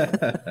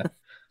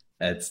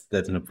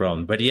 that's no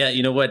problem. But yeah,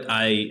 you know what?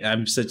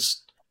 I'm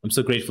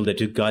so grateful that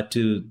you got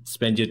to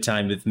spend your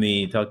time with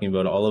me talking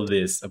about all of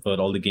this, about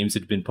all the games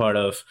that you've been part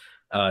of.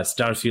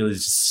 Starfield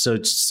is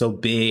so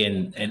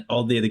big, and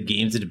all the other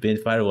games that have been.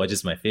 Firewatch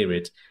is my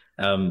favorite.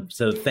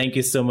 So thank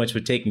you so much for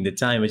taking the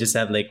time. I just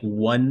have like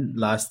one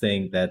last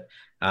thing that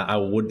I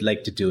would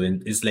like to do,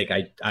 and it's like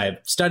I've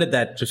started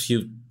that to a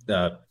few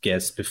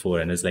guests before,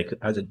 and it's like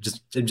I'm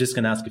just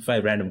gonna ask you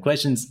 5 random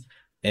questions,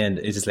 and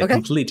it's just like Okay,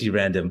 completely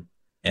random,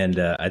 and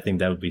I think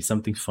that would be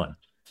something fun.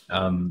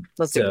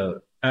 let's do it. So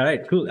all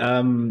right, cool.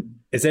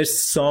 Is there a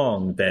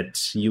song that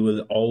you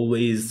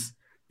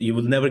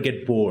will never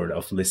get bored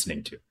of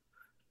listening to?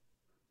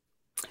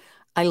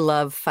 I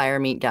love Fire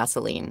Meet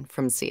Gasoline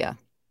from Sia.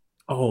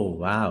 Oh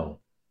wow.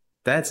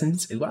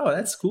 Wow,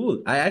 that's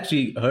cool. I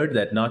actually heard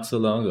that not so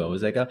long ago. I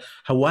was like,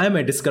 why am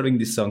I discovering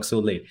this song so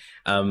late?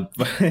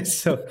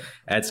 So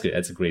that's good.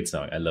 That's a great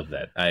song. I love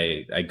that.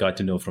 I got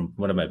to know from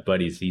one of my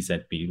buddies. He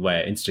sent me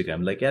via Instagram.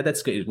 I'm like, yeah,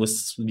 that's good. It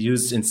was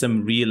used in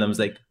some reel. I was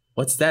like,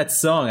 what's that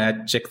song? I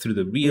had to check through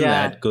the reel. I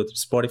Yeah. had to go to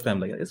Spotify.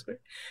 I'm like, that's great.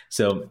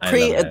 So I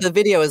love that. The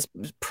video is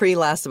pre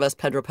Last of Us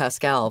Pedro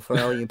Pascal for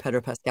all you Pedro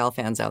Pascal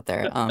fans out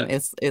there.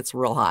 It's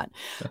real hot.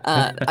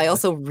 I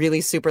also really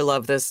super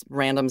love this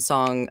random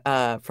song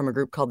from a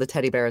group called the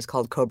Teddy Bears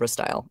called Cobra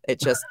Style.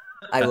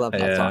 I love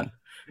that Yeah. song.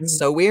 It's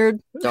so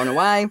weird. Don't know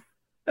why,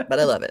 but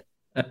I love it.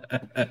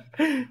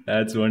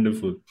 That's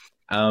wonderful.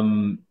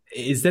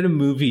 Is there a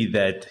movie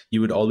that you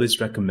would always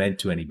recommend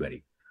to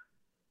anybody?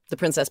 The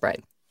Princess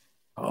Bride.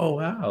 Oh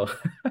wow.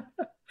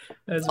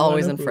 That's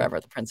Always and wonderful. forever,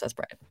 The Princess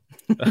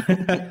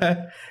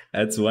Bride.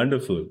 That's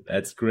wonderful.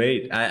 That's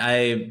great.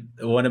 I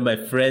one of my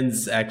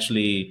friends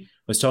actually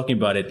was talking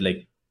about it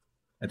like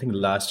I think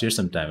last year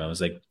sometime. I was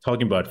like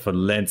talking about it for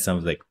lengths. I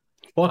was like,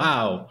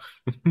 wow.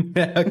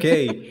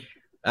 Okay.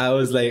 I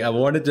was like, I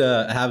wanted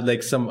to have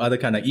like some other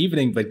kind of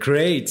evening, but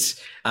great.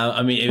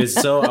 I mean, it was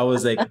so, I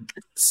was like,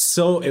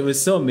 it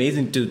was so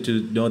amazing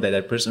to know that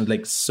that person was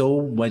like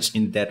so much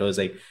in depth. I was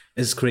like,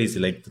 it's crazy.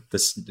 Like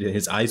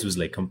his eyes was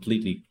like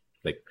completely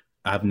like,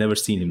 I've never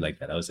seen him like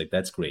that. I was like,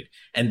 that's great.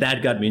 And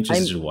that got me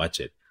interested to watch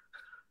it.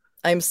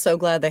 I'm so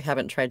glad they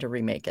haven't tried to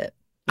remake it.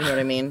 You know what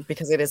I mean?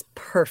 Because it is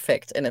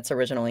perfect in its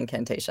original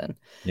incantation.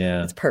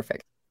 Yeah. It's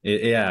perfect.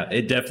 Yeah,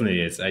 it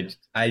definitely is.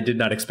 I did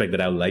not expect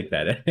that I would like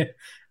that.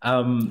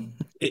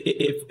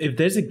 If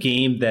there's a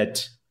game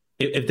that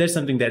if there's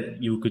something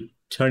that you could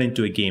turn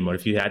into a game, or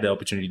if you had the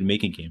opportunity to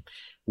make a game,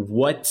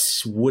 what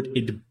would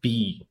it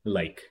be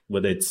like?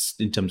 Whether it's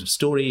in terms of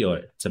story or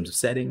in terms of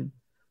setting?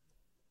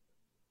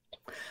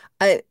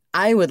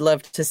 I would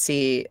love to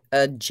see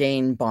a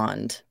Jane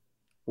Bond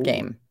Ooh.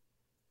 game.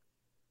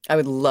 I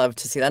would love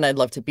to see that, and I'd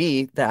love to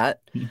be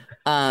that.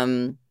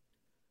 Um,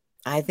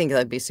 I think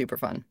that'd be super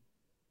fun.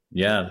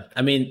 Yeah,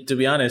 I mean, to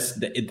be honest,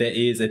 there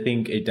is, I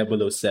think, a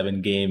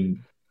 007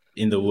 game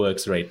in the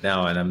works right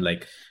now, and I'm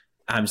like,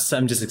 I'm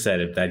just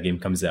excited if that game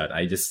comes out.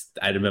 I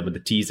remember the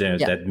teaser,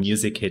 Yeah, that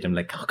music hit. I'm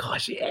like, oh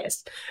gosh,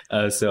 yes.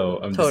 So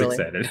I'm just totally.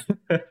 excited.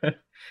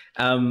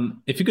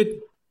 If you could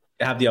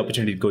have the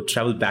opportunity to go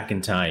travel back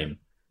in time,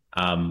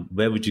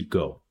 where would you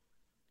go?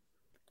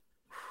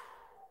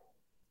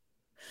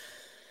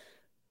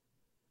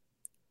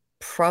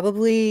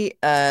 Probably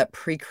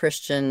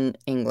pre-Christian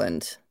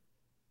England.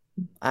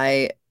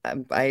 I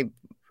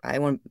I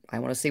want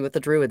to see what the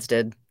Druids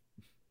did.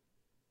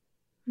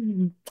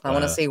 I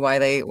want to Wow. see why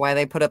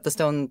they put up the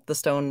stone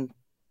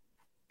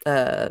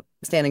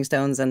standing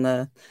stones and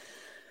the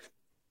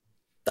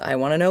I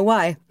want to know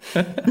why.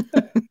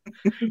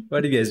 Why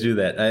do you guys do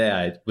that?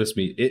 Yeah, it must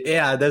be.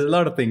 Yeah, there's a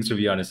lot of things, to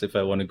be honest. If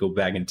I want to go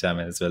back in time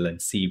as well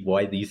and see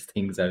why these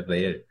things are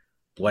there,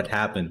 what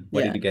happened?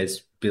 Why did Yeah. you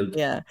guys build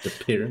Yeah. the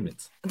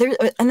pyramids? There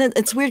and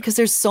it's weird because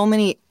there's so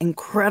many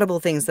incredible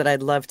things that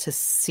I'd love to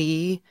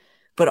see,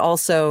 but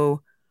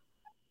also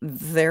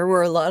there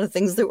were a lot of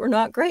things that were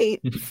not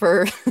great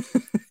for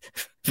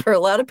for a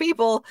lot of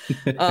people.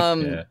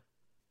 Um, Yeah.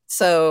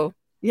 so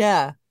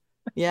yeah,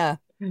 yeah,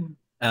 it's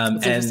And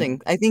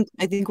interesting. I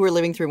think we're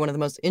living through one of the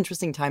most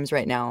interesting times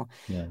right now,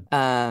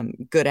 yeah,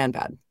 good and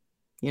bad.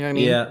 You know what I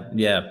mean?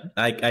 yeah.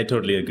 I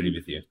totally agree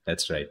with you.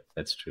 That's right.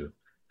 That's true.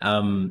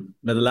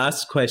 But the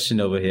last question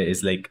over here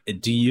is like,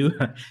 do you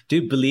do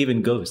you believe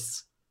in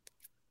ghosts?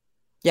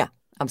 Yeah,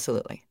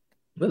 absolutely.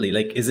 Really?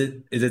 Like, is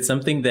it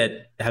something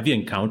that have you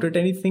encountered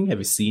anything? Have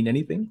you seen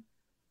anything?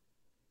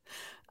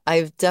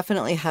 I've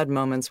definitely had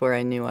moments where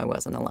I knew I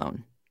wasn't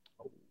alone.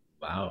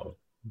 Wow.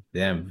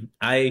 Damn.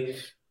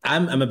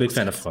 I'm a big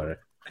fan of horror.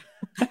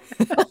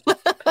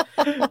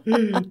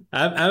 I'm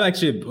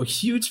actually a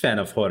huge fan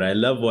of horror. I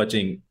love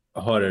watching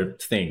horror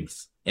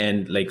things.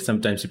 And like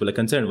sometimes people are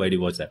concerned, why do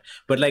you watch that?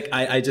 But like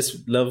I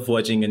just love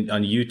watching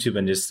on YouTube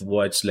and just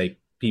watch like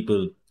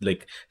people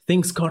like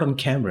things caught on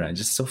camera and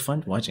just so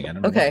fun watching. I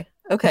don't know why. Okay,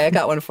 okay, I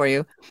got one for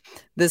you.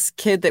 This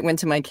kid that went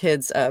to my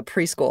kids'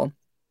 preschool,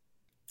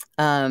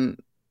 um,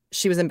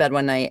 she was in bed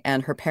one night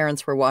and her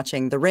parents were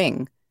watching The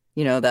Ring,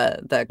 you know,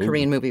 the Ooh,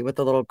 Korean movie with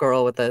the little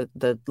girl with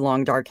the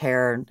long dark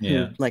hair who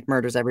yeah. like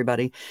murders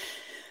everybody.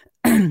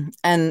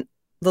 And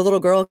the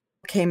little girl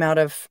came out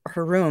of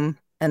her room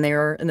and they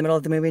were in the middle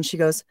of the movie and she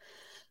goes,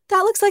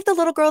 "That looks like the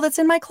little girl that's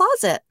in my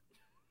closet."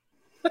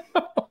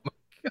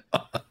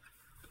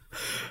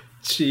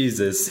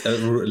 Jesus.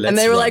 And Let's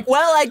they were run. like,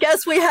 "Well, I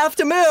guess we have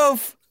to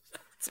move.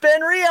 It's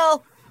been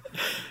real."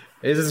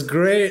 This is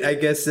great. I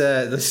guess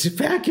let's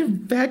pack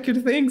your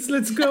things.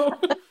 Let's go.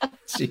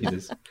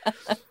 Jesus.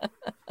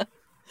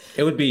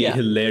 It would be Yeah.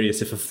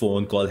 hilarious if a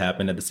phone call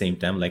happened at the same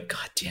time. Like,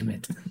 God damn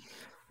it.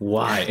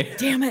 Why?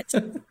 Damn it.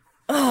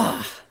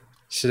 Oh,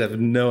 Should have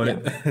known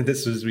yeah. it.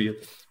 This was real.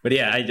 But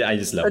yeah, I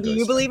just So love do you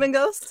ghosts. believe in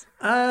ghosts?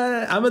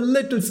 I'm a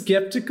little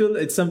skeptical.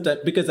 It's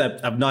sometimes because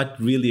I've not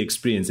really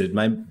experienced it.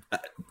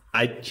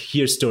 I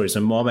hear stories.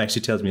 My mom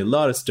actually tells me a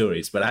lot of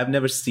stories, but I've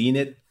never seen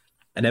it.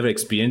 I never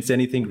experienced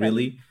anything Okay.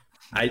 really.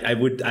 I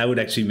would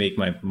actually make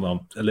my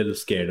mom a little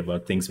scared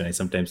about things when I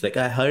sometimes like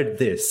I heard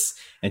this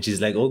and she's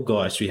like, oh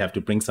gosh, we have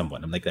to bring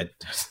someone. I'm like, I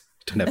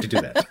don't have to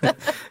do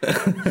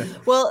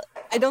that. Well,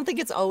 I don't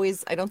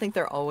think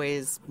they're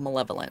always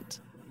malevolent.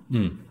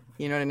 Hmm.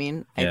 You know what I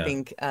mean?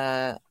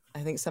 Yeah. I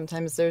think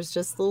sometimes there's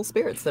just little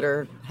spirits that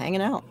are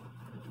hanging out.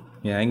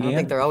 Yeah, I don't think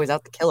hanging they're always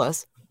out to kill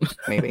us.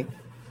 Maybe.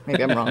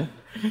 Maybe I'm wrong.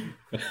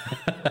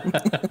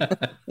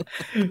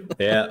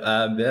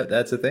 yeah,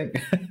 that's the thing.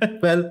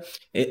 Well,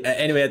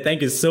 anyway,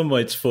 thank you so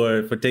much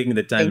for taking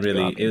the time. Thank you,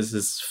 Really, it Robin. was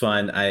just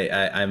fun.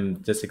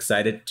 I'm just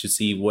excited to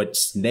see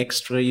what's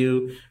next for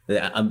you.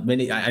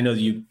 I know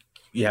you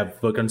have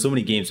worked on so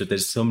many games, but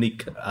there's so many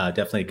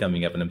definitely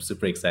coming up, and I'm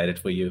super excited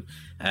for you.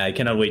 I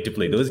cannot wait to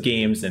play those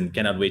games, and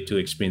cannot wait to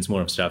experience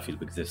more of Starfield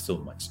because there's so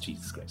much.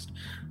 Jesus Christ.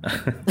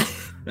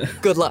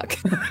 Good luck.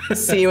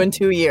 See you in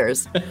 2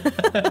 years.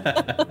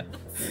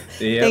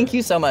 Yep. Thank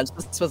you so much.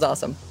 This was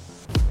awesome.